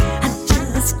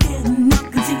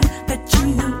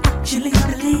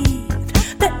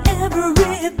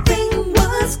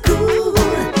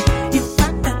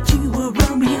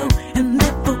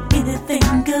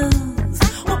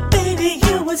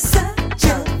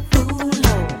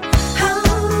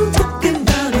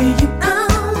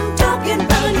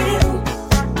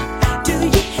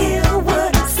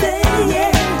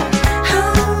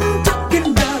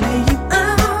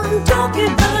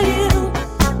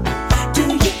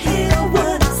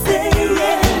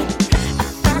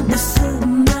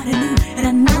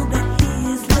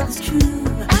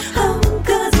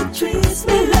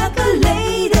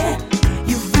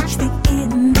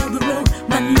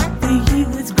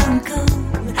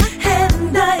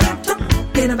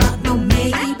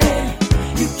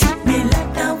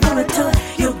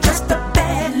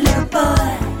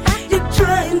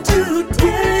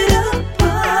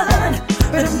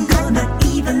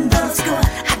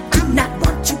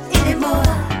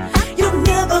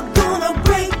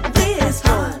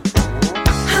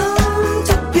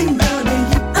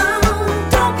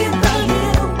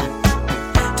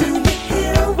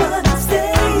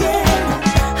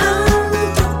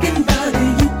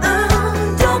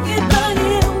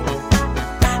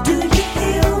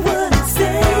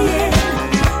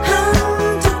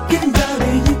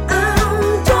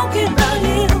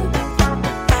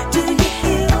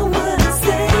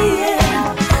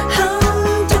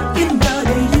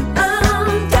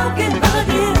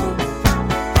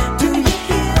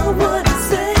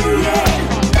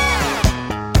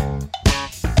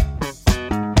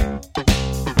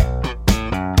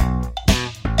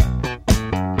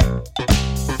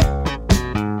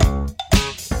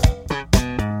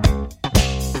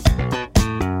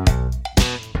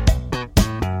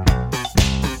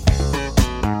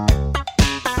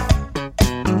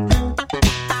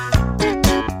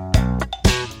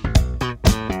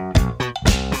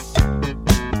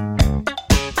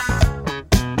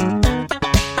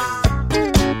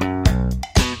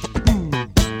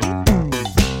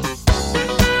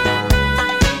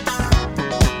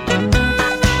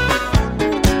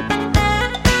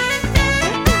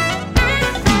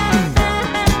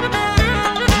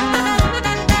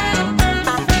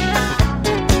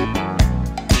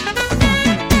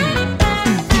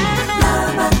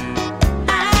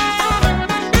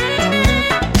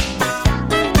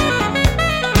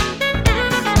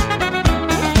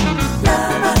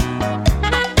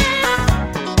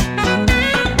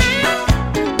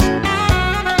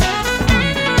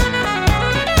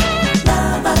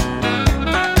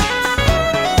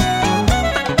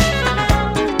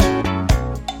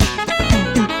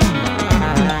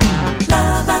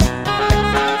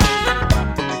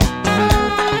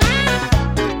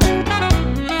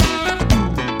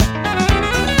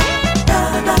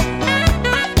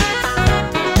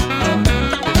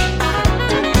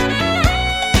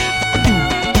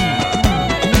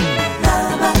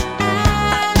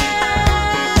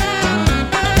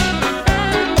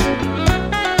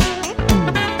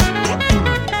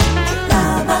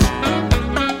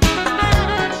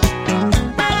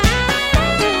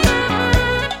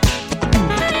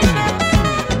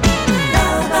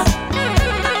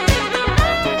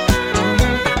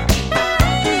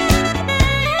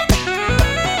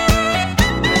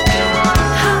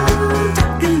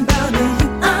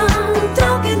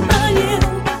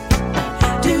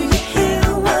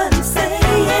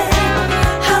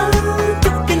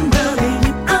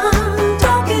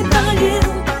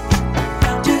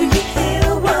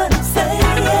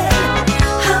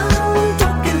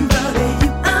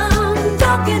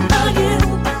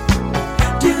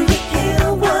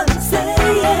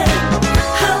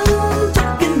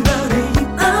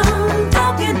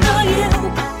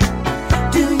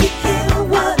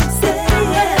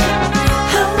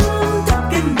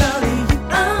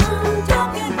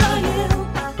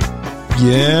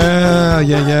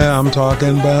Yeah. I'm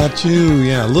talking about you.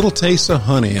 Yeah, a little taste of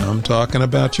honey. I'm talking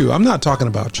about you. I'm not talking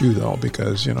about you, though,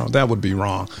 because, that would be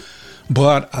wrong.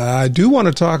 But I do want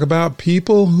to talk about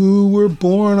people who were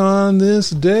born on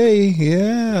this day.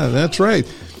 Yeah, that's right.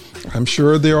 I'm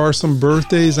sure there are some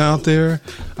birthdays out there.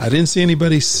 I didn't see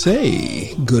anybody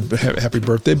say happy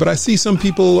birthday, but I see some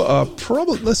people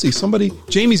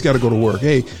Jamie's got to go to work.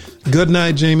 Hey, good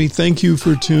night, Jamie. Thank you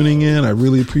for tuning in. I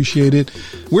really appreciate it.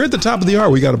 We're at the top of the hour.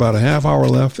 We got about a half hour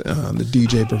left on the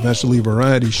DJ Professionally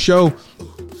Variety Show.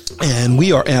 And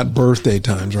we are at birthday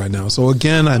times right now. So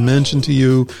again, I mentioned to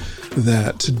you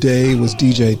that today was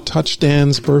DJ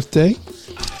Touchdan's birthday.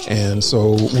 And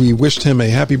so we wished him a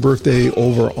happy birthday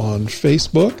over on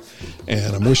Facebook.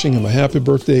 And I'm wishing him a happy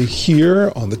birthday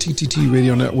here on the TTT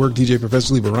Radio Network, DJ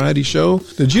Professionally Variety Show.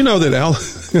 Did you know that I'm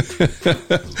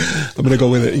going to go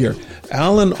with it here.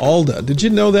 Alan Alda. Did you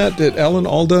know that Alan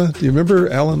Alda? Do you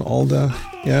remember Alan Alda?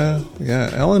 Yeah.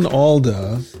 Alan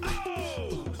Alda.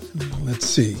 Let's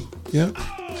see. Yeah.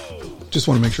 Just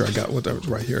want to make sure I got what that was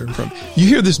right here in front. You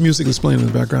hear this music that's playing in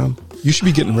the background? You should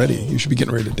be getting ready. You should be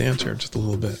getting ready to dance here just a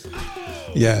little bit.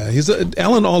 Yeah,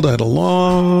 Alan Alda had a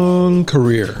long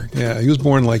career. Yeah, he was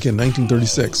born like in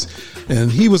 1936,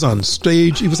 and he was on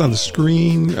stage. He was on the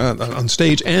screen, on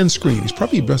stage and screen. He's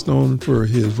probably best known for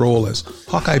his role as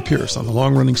Hawkeye Pierce on the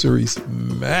long-running series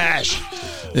MASH.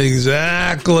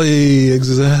 Exactly.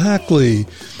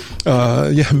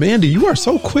 Yeah, Mandy, you are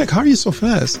so quick. How are you so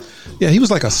fast? Yeah, he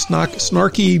was like a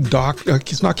snarky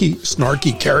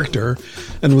character,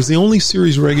 and was the only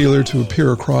series regular to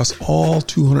appear across all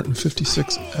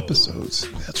 256 episodes.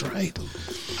 That's right.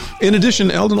 In addition,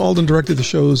 Alan Alda directed the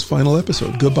show's final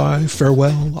episode, Goodbye,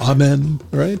 Farewell, Amen,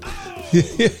 right?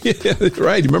 Yeah,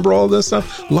 right. You remember all this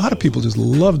stuff? A lot of people just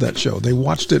loved that show. They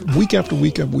watched it week after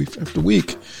week after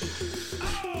week.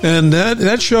 And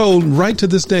that show, right to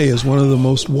this day, is one of the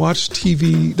most watched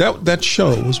TV. That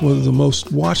show was one of the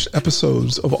most watched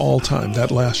episodes of all time, that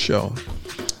last show.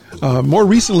 More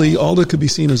recently, Alda could be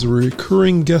seen as a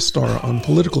recurring guest star on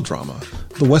political drama,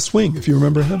 The West Wing, if you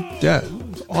remember him. Yeah,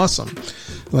 awesome.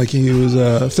 Like he was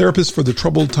a therapist for the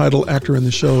troubled title actor in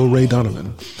the show, Ray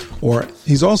Donovan. Or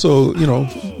he's also,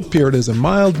 appeared as a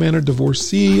mild-mannered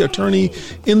divorcee attorney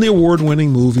in the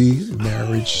award-winning movie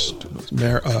Marriage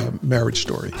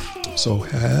Story. So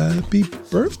happy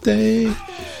birthday.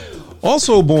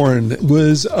 Also born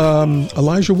was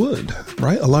Elijah Wood,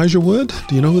 right? Elijah Wood,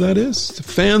 do you know who that is?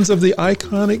 Fans of the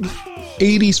iconic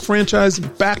 80s franchise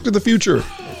Back to the Future.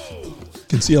 You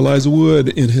can see Elijah Wood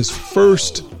in his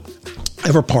first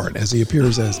ever part as he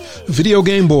appears as Video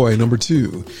Game Boy number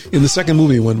 2 in the second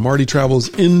movie when Marty travels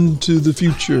into the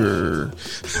future.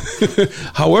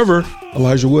 However,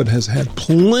 Elijah Wood has had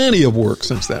plenty of work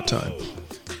since that time.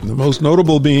 The most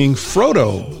notable being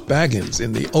Frodo Baggins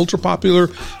in the ultra-popular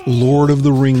Lord of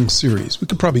the Rings series. We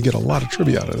could probably get a lot of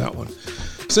trivia out of that one.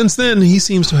 Since then, he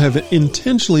seems to have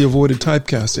intentionally avoided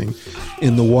typecasting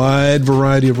in the wide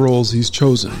variety of roles he's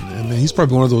chosen. And he's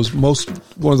probably one of those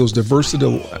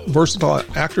versatile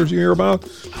actors you hear about.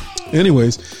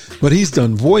 Anyways, but he's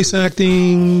done voice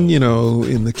acting,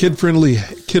 in the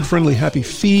kid-friendly Happy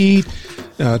Feet,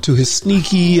 to his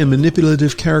sneaky and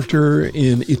manipulative character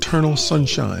in Eternal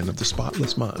Sunshine of the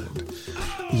Spotless Mind.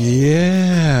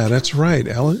 Yeah, that's right,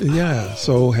 Alan. Yeah,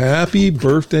 so happy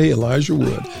birthday, Elijah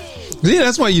Wood. Yeah,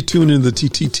 that's why you tune into the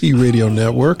TTT Radio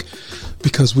Network,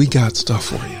 because we got stuff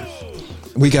for you.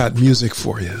 We got music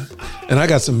for you. And I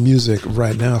got some music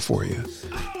right now for you.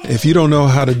 If you don't know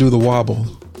how to do the wobble,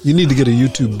 you need to get a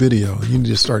YouTube video. You need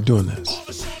to start doing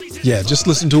this. Yeah, just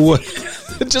listen to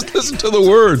the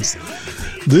words.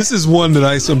 This is one that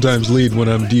I sometimes lead when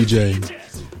I'm DJing.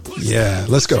 Yeah,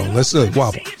 let's go. Let's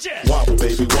wobble. Wobble,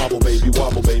 baby, wobble, baby,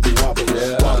 wobble, baby, wobble.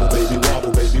 Yeah. Wobble, baby,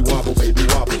 wobble, baby, wobble, baby,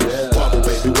 wobble. Yeah. Wobble,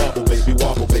 baby, wobble, baby,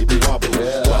 wobble, baby, wobble.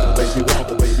 Yeah. Wobble, baby,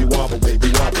 wobble, baby, wobble,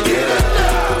 baby, wobble. Yeah.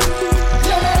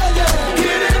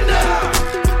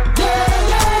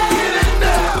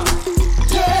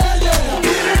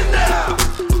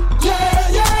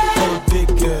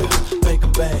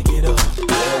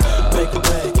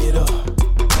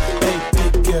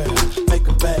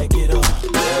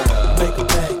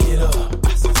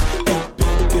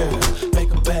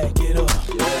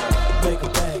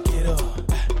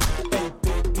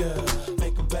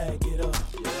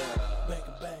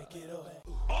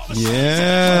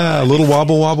 Yeah, a little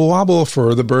wobble, wobble, wobble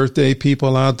for the birthday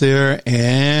people out there.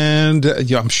 And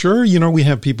I'm sure, we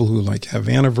have people who have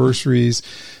anniversaries.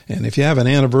 And if you have an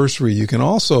anniversary, you can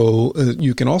also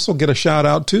get a shout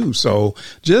out too. So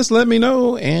just let me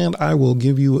know and I will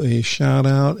give you a shout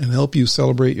out and help you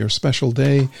celebrate your special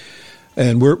day.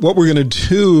 And what we're going to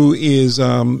do is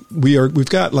we've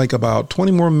got like about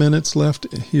 20 more minutes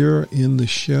left here in the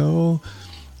show,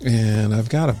 and I've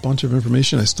got a bunch of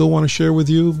information I still want to share with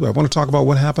you. I want to talk about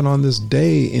what happened on this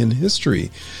day in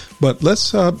history, but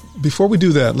let's before we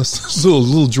do that, let's do a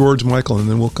little George Michael, and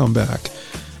then we'll come back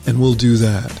and we'll do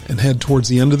that and head towards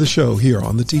the end of the show here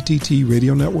on the TTT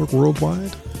Radio Network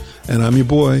Worldwide. And I'm your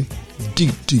boy,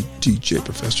 DJ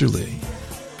Professor Lee.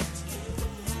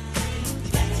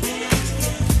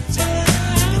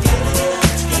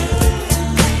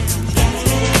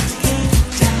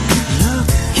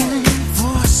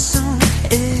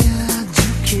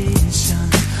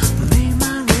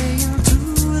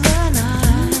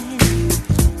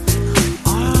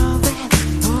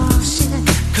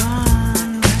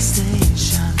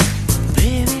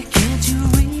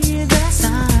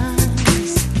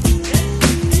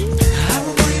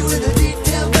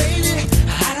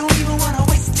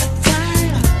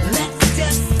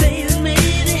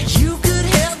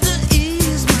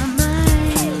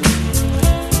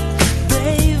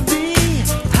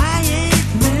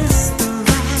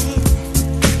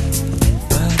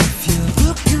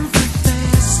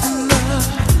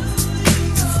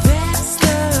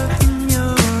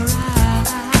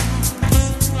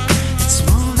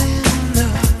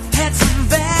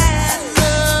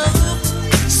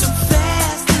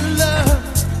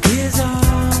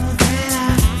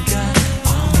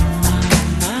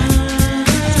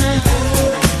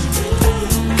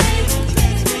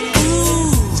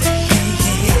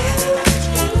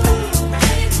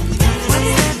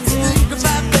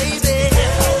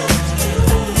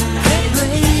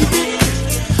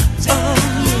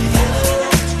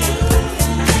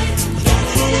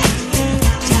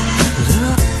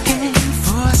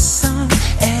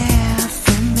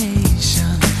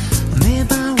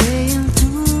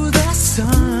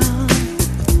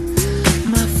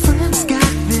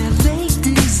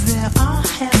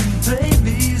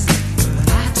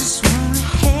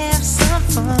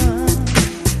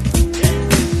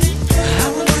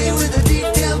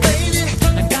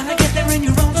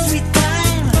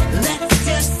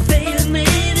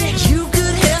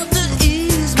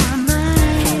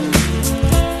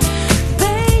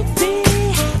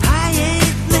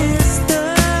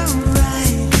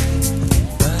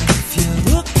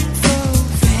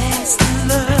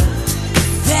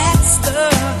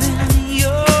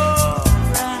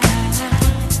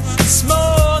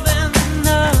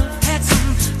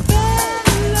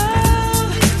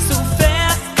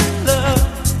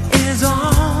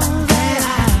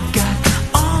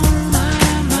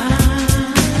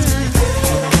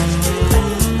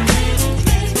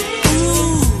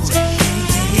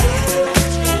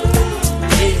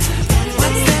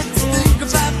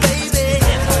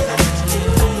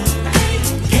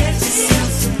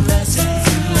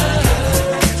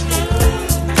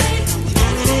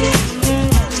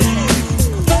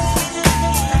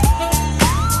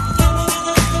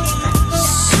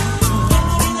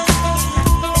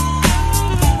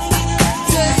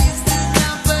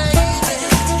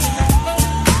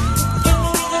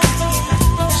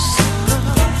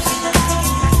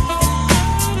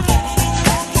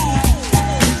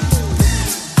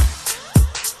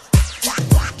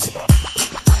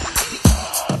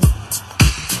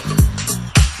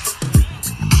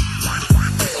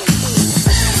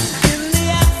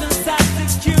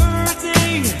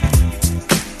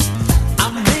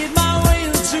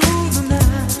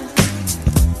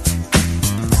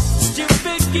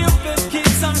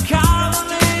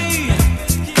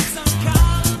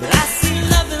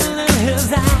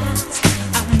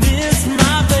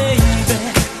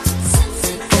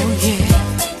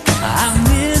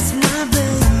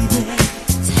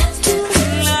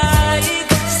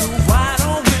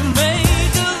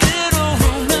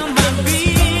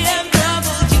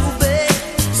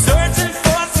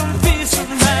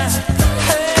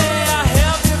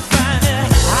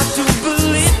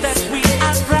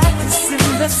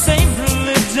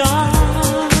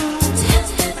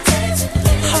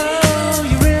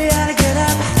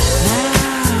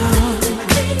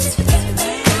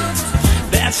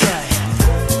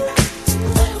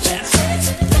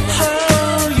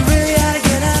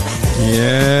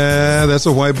 That's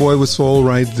a white boy with soul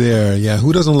right there. Yeah,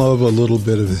 who doesn't love a little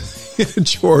bit of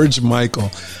George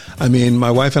Michael? I mean, my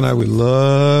wife and I, we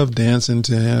love dancing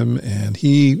to him, and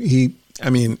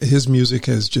his music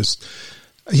has just,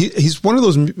 he's one of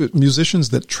those musicians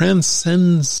that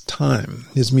transcends time,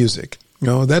 his music. You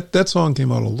know, that song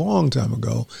came out a long time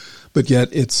ago, but yet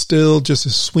it's still just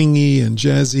as swingy and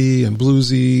jazzy and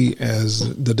bluesy as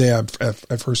the day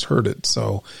I first heard it.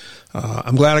 So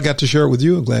I'm glad I got to share it with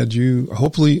you. I'm glad you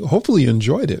hopefully you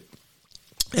enjoyed it.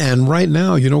 And right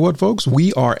now, you know what, folks?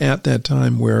 We are at that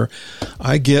time where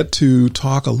I get to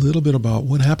talk a little bit about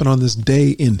what happened on this day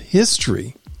in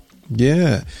history.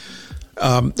 Yeah.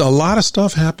 A lot of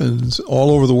stuff happens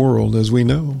all over the world, as we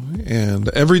know. And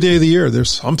every day of the year,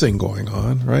 there's something going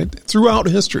on, right? Throughout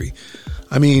history.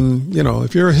 I mean, you know,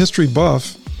 if you're a history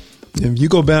buff, if you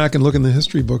go back and look in the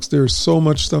history books, there's so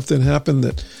much stuff that happened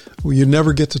that you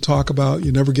never get to talk about,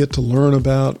 you never get to learn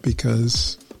about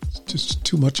because it's just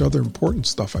too much other important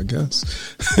stuff, I guess,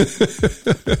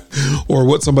 or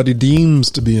what somebody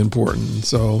deems to be important.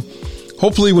 So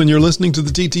hopefully when you're listening to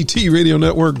the TTT Radio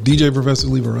Network, DJ Professor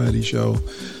Lee Variety Show,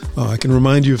 I can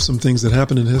remind you of some things that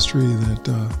happened in history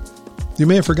that you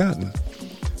may have forgotten.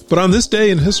 But on this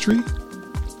day in history,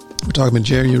 we're talking about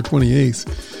January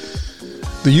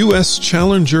 28th, the U.S.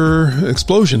 Challenger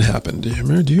explosion happened. Do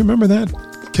you remember that?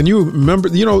 Can you remember,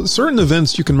 you know, certain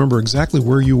events you can remember exactly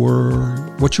where you were,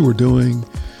 what you were doing,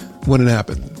 when it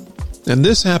happened. And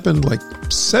this happened like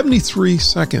 73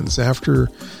 seconds after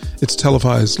its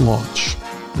televised launch.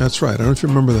 That's right. I don't know if you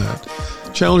remember that.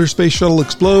 Challenger space shuttle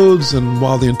explodes, and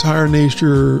while the entire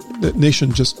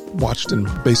nation just watched in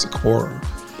basic horror.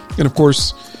 And of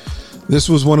course, this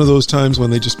was one of those times when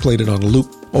they just played it on a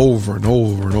loop over and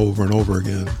over and over and over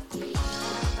again.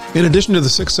 In addition to the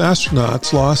 6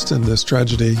 astronauts lost in this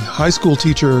tragedy, high school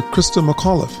teacher Krista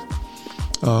McAuliffe,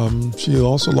 she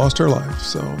also lost her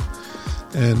life.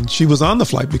 And she was on the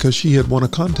flight because she had won a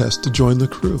contest to join the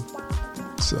crew.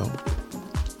 So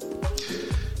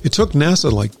it took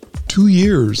NASA like 2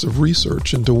 years of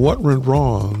research into what went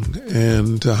wrong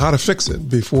and how to fix it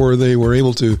before they were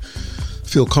able to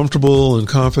feel comfortable and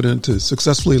confident to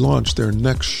successfully launch their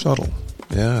next shuttle.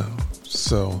 Yeah.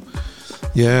 So,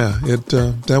 yeah,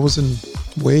 that was in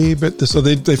way back. So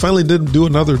they finally did do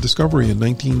another discovery in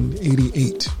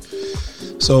 1988.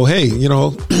 So, hey, you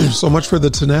know, so much for the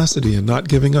tenacity and not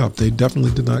giving up. They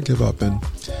definitely did not give up, and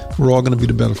we're all going to be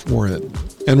the better for it.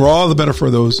 And we're all the better for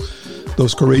those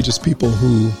courageous people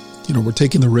who, you know, were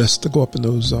taking the risk to go up in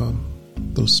those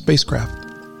spacecraft.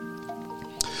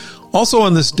 Also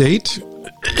on this date,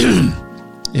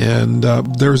 and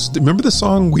remember the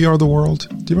song "We Are the World"?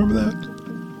 Do you remember that?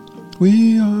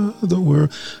 We are the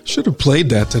world. Should have played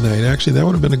that tonight. Actually, that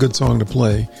would have been a good song to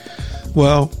play.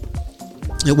 Well,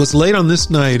 it was late on this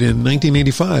night in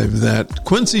 1985 that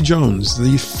Quincy Jones,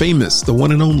 the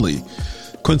one and only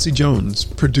Quincy Jones,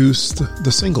 produced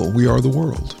the single "We Are the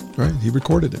World." Right? He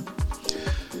recorded it.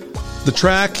 The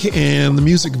track and the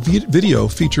music video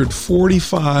featured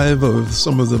 45 of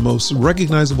some of the most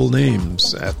recognizable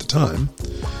names at the time,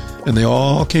 and they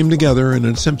all came together in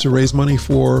an attempt to raise money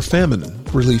for famine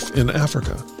relief in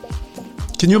Africa.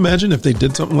 Can you imagine if they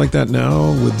did something like that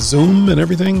now with Zoom and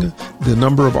everything, the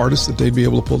number of artists that they'd be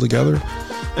able to pull together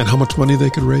and how much money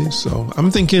they could raise? So I'm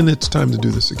thinking it's time to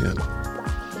do this again.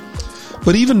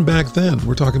 But even back then,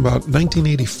 we're talking about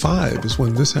 1985 is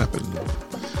when this happened.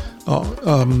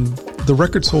 The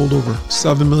record sold over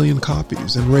 7 million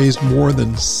copies and raised more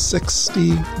than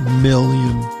 $60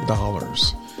 million.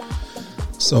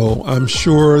 So I'm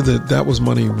sure that was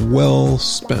money well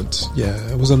spent. Yeah,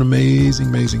 it was an amazing,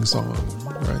 amazing song,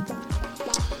 right?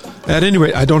 At any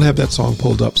rate, I don't have that song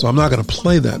pulled up, so I'm not going to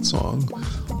play that song.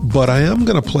 But I am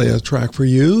going to play a track for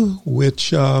you,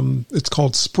 which it's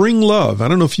called Spring Love. I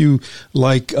don't know if you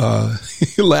like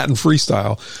Latin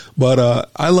freestyle, but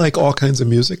I like all kinds of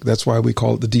music. That's why we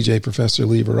call it the DJ Professor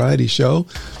Lee Variety Show.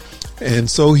 And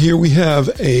so here we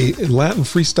have a Latin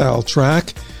freestyle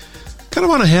track, kind of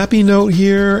on a happy note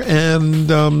here. And,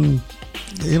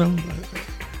 you know,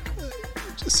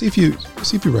 just see if you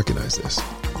recognize this.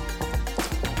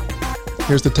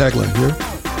 Here's the tagline here.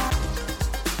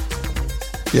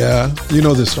 Yeah, you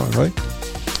know this song, right?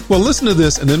 Well, listen to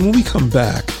this, and then when we come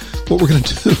back, what we're going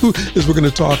to do is we're going to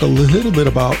talk a little bit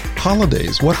about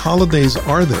holidays. What holidays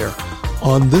are there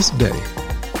on this day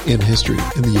in history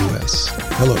in the U.S.?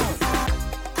 Hello.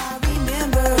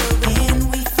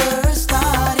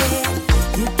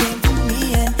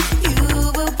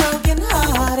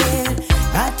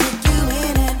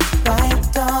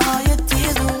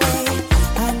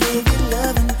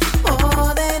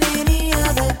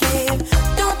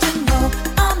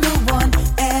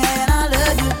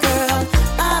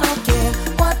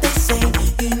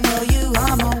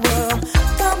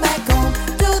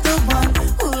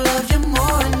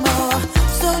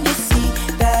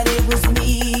 That it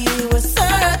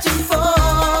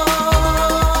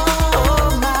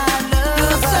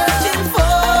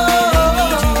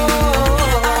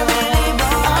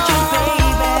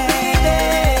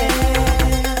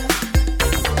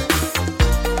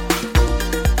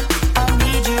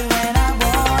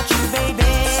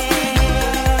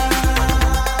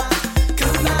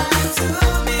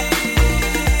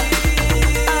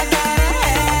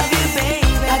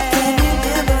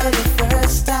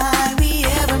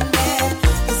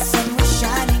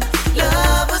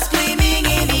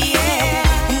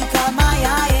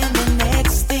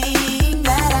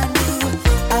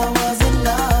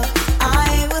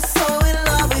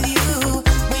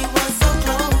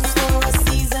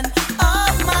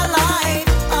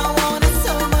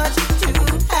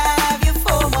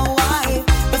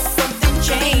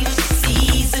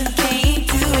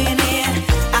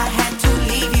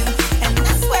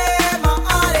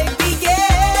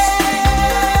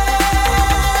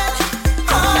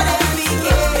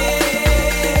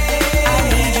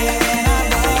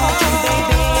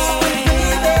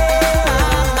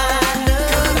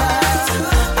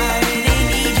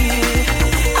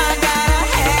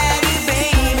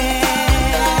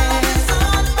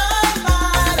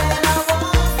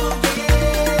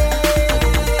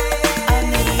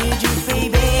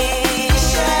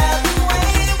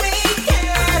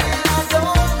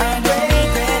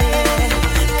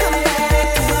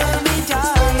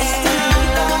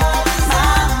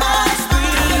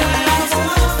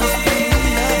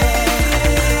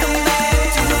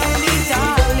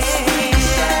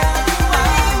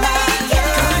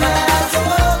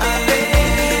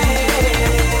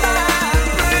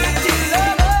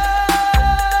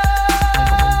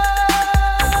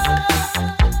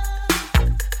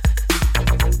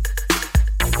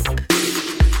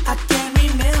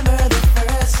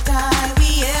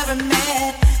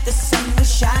the sun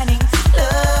was shining,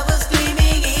 love was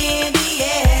gleaming in the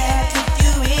air. Took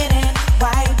you in and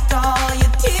wiped all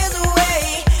your tears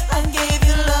away, and gave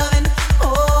you loving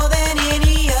more than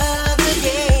any other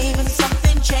day. But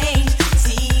something changed,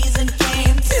 season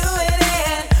came to an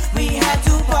end. We had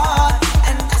to part,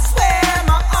 and that's where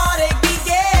my heartache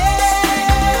began.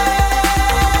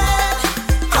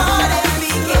 Heartache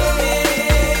began.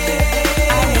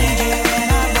 I need you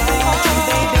and I want you,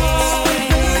 baby.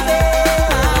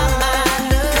 My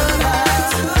lover,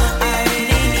 I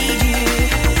really need you.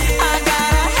 I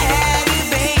gotta have you,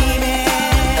 baby.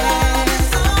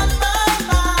 It's on my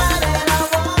mind and I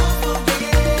won't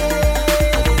forget.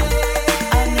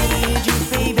 I need you,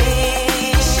 baby.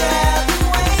 Share the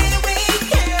way we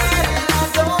can, and I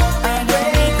don't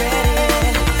regret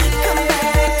it. Come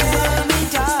back to me,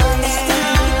 darling.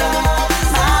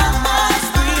 My mind's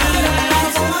free.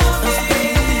 Let's bring love.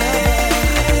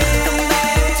 Come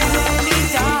back to me,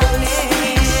 darling.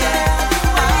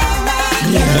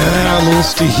 Yeah, little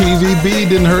Stevie B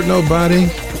didn't hurt nobody.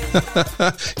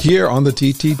 Here on the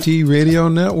TTT Radio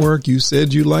Network, you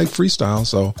said you like freestyle,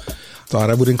 so thought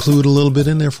I would include a little bit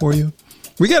in there for you.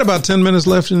 We got about 10 minutes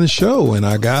left in the show, and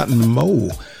I got Mo.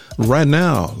 Right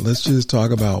now, let's just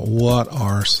talk about what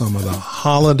are some of the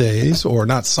holidays, or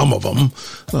not some of them.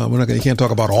 You can't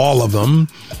talk about all of them,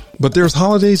 but there's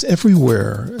holidays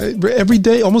everywhere. Every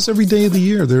day, almost every day of the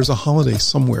year, there's a holiday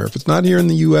somewhere. If it's not here in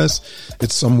the U.S.,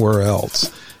 it's somewhere else.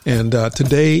 And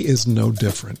today is no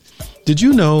different. Did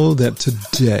you know that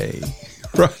today,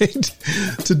 right?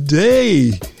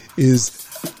 Today is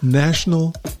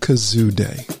National Kazoo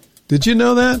Day. Did you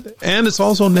know that? And it's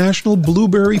also National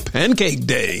Blueberry Pancake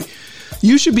Day.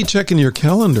 You should be checking your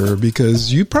calendar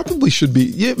because you probably should be.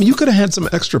 You could have had some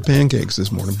extra pancakes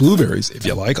this morning, blueberries, if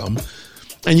you like them.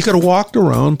 And you could have walked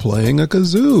around playing a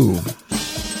kazoo.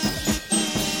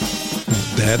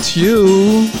 That's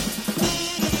you.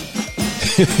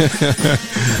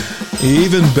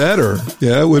 Even better.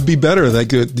 Yeah, it would be better.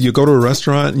 Like you go to a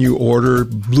restaurant and you order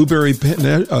blueberry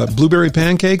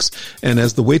pancakes, and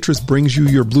as the waitress brings you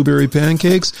your blueberry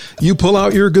pancakes, you pull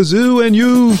out your kazoo and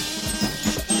you...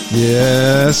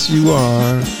 Yes, you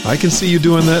are. I can see you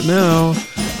doing that now.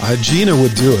 Gina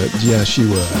would do it. Yeah, she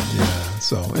would. Yeah.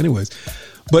 So anyways...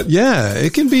 But yeah,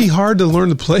 it can be hard to learn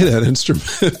to play that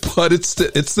instrument, but it's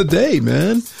the day,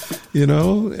 man, you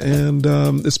know, and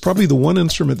it's probably the one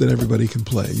instrument that everybody can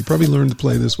play. You probably learned to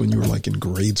play this when you were like in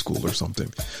grade school or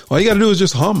something. All you got to do is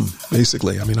just hum,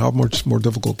 basically. I mean, how much more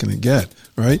difficult can it get,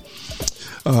 right?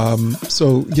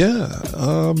 So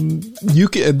yeah, you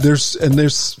can,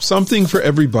 there's something for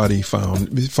everybody found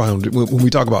when we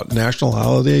talk about national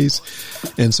holidays.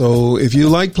 And so if you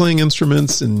like playing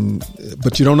instruments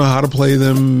but you don't know how to play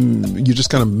them, you just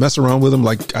kind of mess around with them.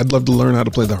 Like I'd love to learn how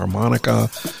to play the harmonica.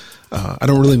 I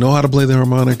don't really know how to play the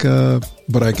harmonica,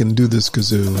 but I can do this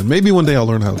kazoo, and maybe one day I'll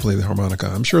learn how to play the harmonica.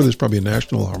 I'm sure there's probably a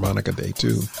National Harmonica Day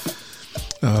too.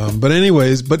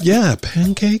 But yeah,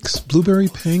 pancakes, blueberry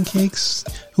pancakes.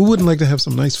 Who wouldn't like to have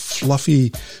some nice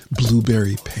fluffy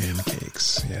blueberry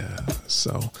pancakes? Yeah.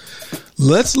 So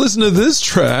let's listen to this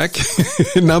track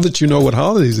now that you know what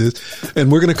holidays is.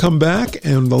 And we're going to come back.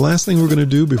 And the last thing we're going to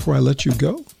do before I let you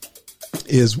go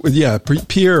is, yeah,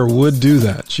 Pierre would do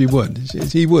that. She would.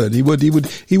 He would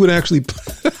actually,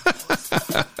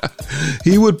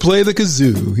 he would play the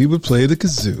kazoo. He would play the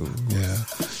kazoo. Yeah.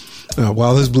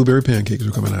 While his blueberry pancakes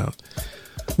are coming out.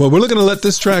 Well, we're going to let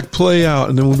this track play out,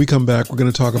 and then when we come back, we're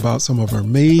going to talk about some of our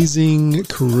amazing,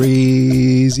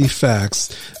 crazy facts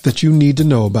that you need to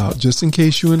know about, just in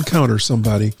case you encounter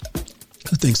somebody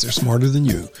who thinks they're smarter than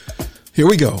you. Here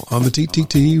we go on the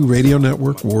TTT Radio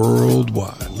Network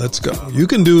worldwide. Let's go. You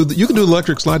can do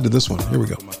electric slide to this one. Here we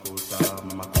go.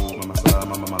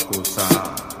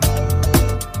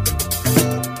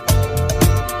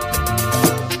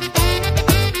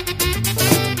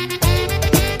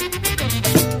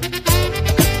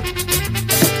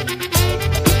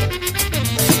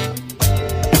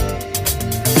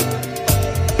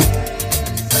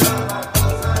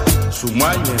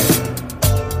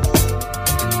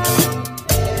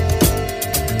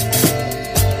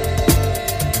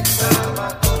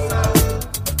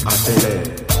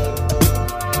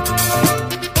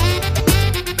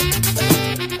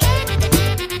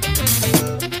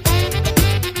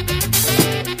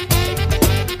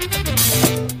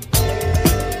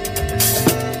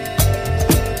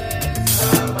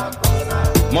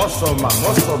 Mosoma.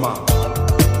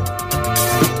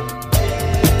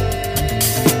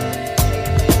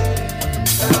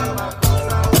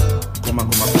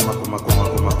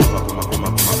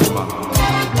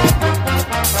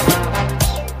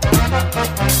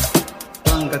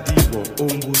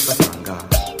 umbusa tanga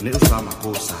ne usama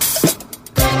kosa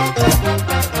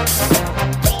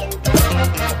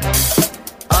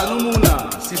Anumuna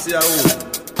sisi yao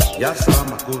ya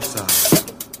sama kosa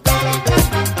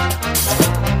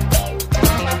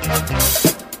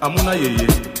Amuna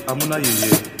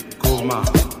yeye koma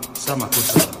sama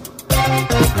kosa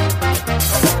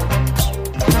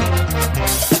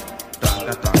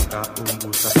Tanga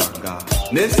umbusa tanga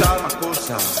ne sama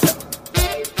kosa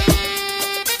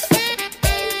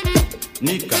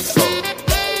Nika so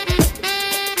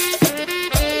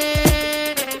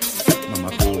Mama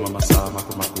ko mama sa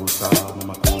mama ko sa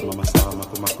mama ko mama sa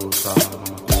mama ko sa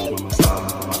mama ko mama sa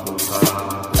mama ko sa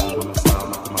mama sa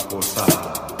mama ko sa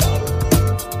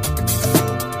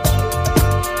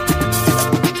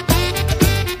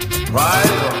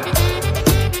Right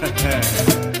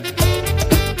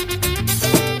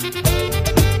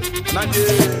Nanje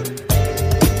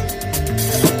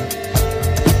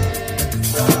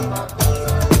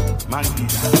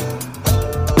Mangida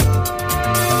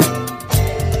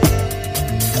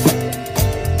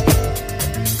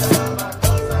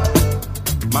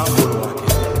Mangolo wake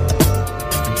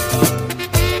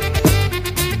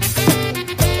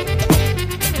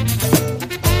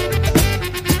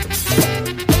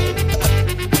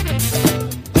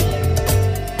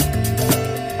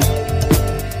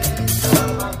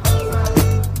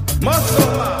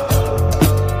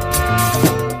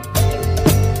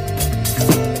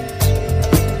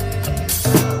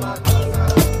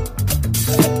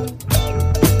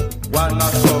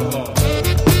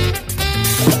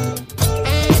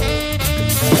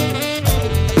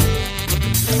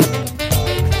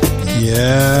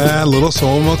Little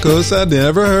Soma Kosa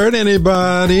never hurt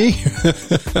anybody.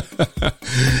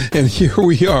 And here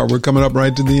we are. We're coming up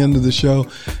right to the end of the show.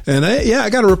 And I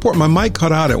got to report my mic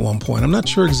cut out at one point. I'm not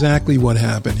sure exactly what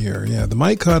happened here. Yeah, the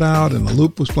mic cut out and the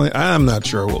loop was playing. I'm not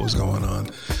sure what was going on.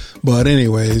 But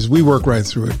anyways, we work right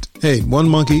through it. Hey, one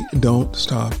monkey, don't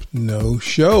stop, no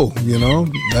show. You know,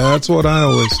 that's what I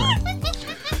always say.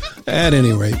 At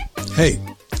any rate, hey,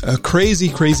 crazy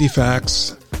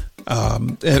facts.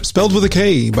 Spelled with a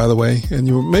K, by the way. And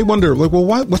you may wonder, like, well,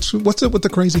 what's it with the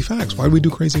crazy facts? Why do we do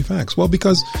crazy facts? Well,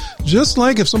 because just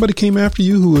like if somebody came after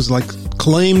you who was like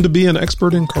claimed to be an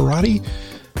expert in karate,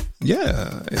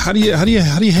 yeah, how do you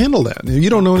handle that? If you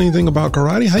don't know anything about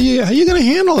karate, how you going to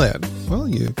handle that? Well,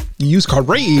 you use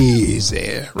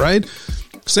crazy, right?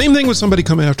 Same thing with somebody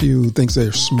coming after you who thinks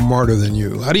they're smarter than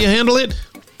you. How do you handle it?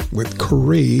 With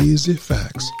crazy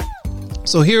facts.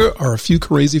 So here are a few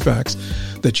crazy facts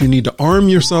that you need to arm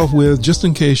yourself with just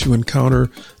in case you encounter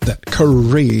that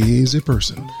crazy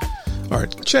person. All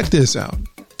right, check this out.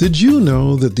 Did you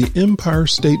know that the Empire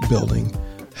State Building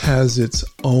has its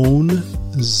own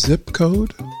zip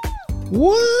code?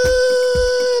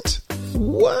 What?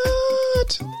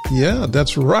 Yeah,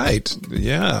 that's right.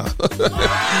 Yeah.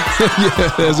 Yeah,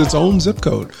 it has its own zip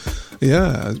code.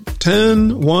 Yeah,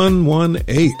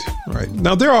 10118. Right.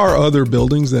 Now, there are other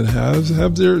buildings that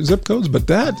have their zip codes, but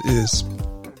that's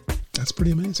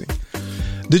pretty amazing.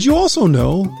 Did you also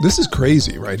know, this is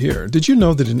crazy right here, did you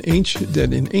know that in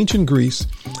ancient Greece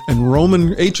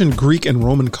and ancient Greek and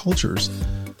Roman cultures,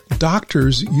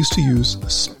 doctors used to use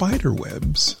spider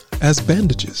webs as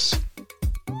bandages?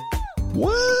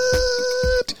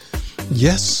 What?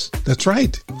 Yes, that's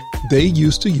right. They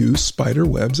used to use spider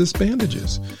webs as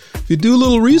bandages. If you do a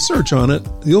little research on it,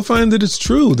 you'll find that it's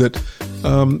true that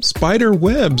spider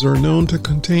webs are known to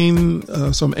contain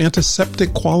some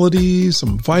antiseptic qualities,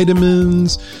 some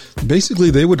vitamins.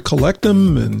 Basically, they would collect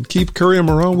them and carry them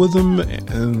around with them,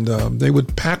 and they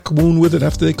would pack a wound with it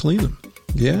after they clean them.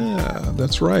 Yeah,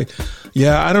 that's right.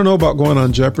 Yeah, I don't know about going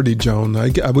on Jeopardy, Joan.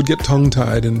 I would get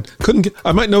tongue-tied and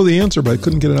I might know the answer, but I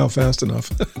couldn't get it out fast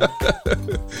enough.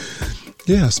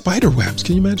 Yeah, spider webs.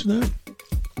 Can you imagine that?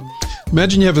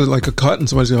 Imagine you have like a cut and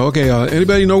somebody's going, okay,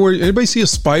 anybody see a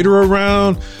spider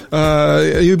around?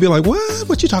 You'd be like, what?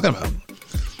 What you talking about?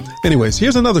 Anyways,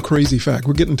 here's another crazy fact.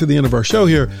 We're getting to the end of our show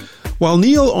here. While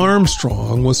Neil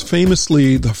Armstrong was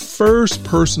famously the first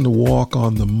person to walk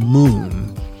on the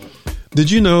moon, did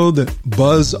you know that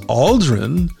Buzz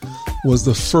Aldrin was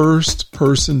the first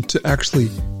person to actually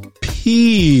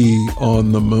pee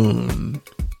on the moon?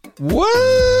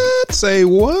 What? Say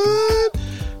what?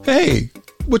 Hey,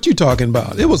 what you talking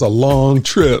about? It was a long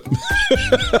trip.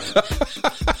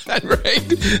 Right?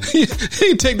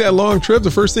 You take that long trip,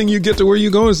 the first thing you get to where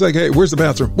you go is like, hey, where's the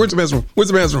bathroom? Where's the bathroom? Where's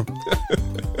the bathroom?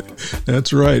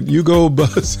 That's right. You go,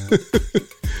 Buzz.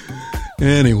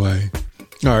 Anyway.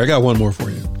 All right, I got one more for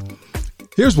you.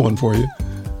 Here's one for you.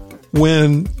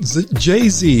 When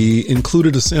Jay-Z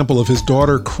included a sample of his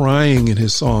daughter crying in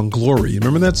his song Glory, you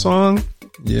remember that song?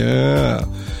 Yeah.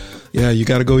 Yeah, you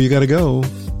gotta go, you gotta go.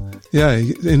 Yeah,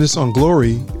 in this song,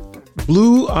 Glory,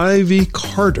 Blue Ivy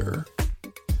Carter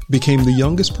became the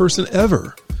youngest person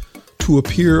ever to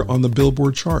appear on the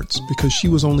Billboard charts because she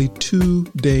was only 2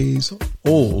 days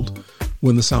old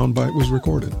when the soundbite was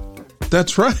recorded.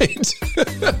 That's right.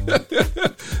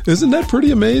 Isn't that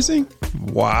pretty amazing?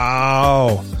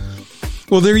 Wow.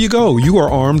 Well, there you go. You are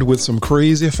armed with some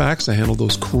crazy facts to handle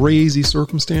those crazy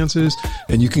circumstances,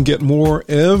 and you can get more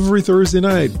every Thursday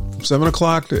night from 7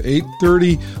 o'clock to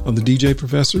 8:30 on the DJ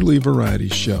Professor Lee Variety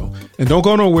Show. And don't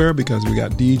go nowhere because we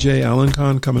got DJ Alan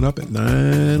Khan coming up at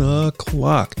 9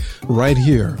 o'clock right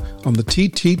here on the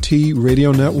TTT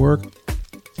Radio Network.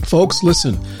 Folks,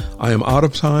 listen, I am out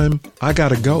of time. I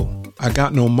gotta go. I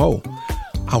got no mo.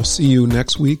 I'll see you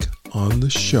next week on the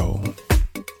show.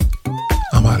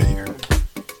 I'm out of here.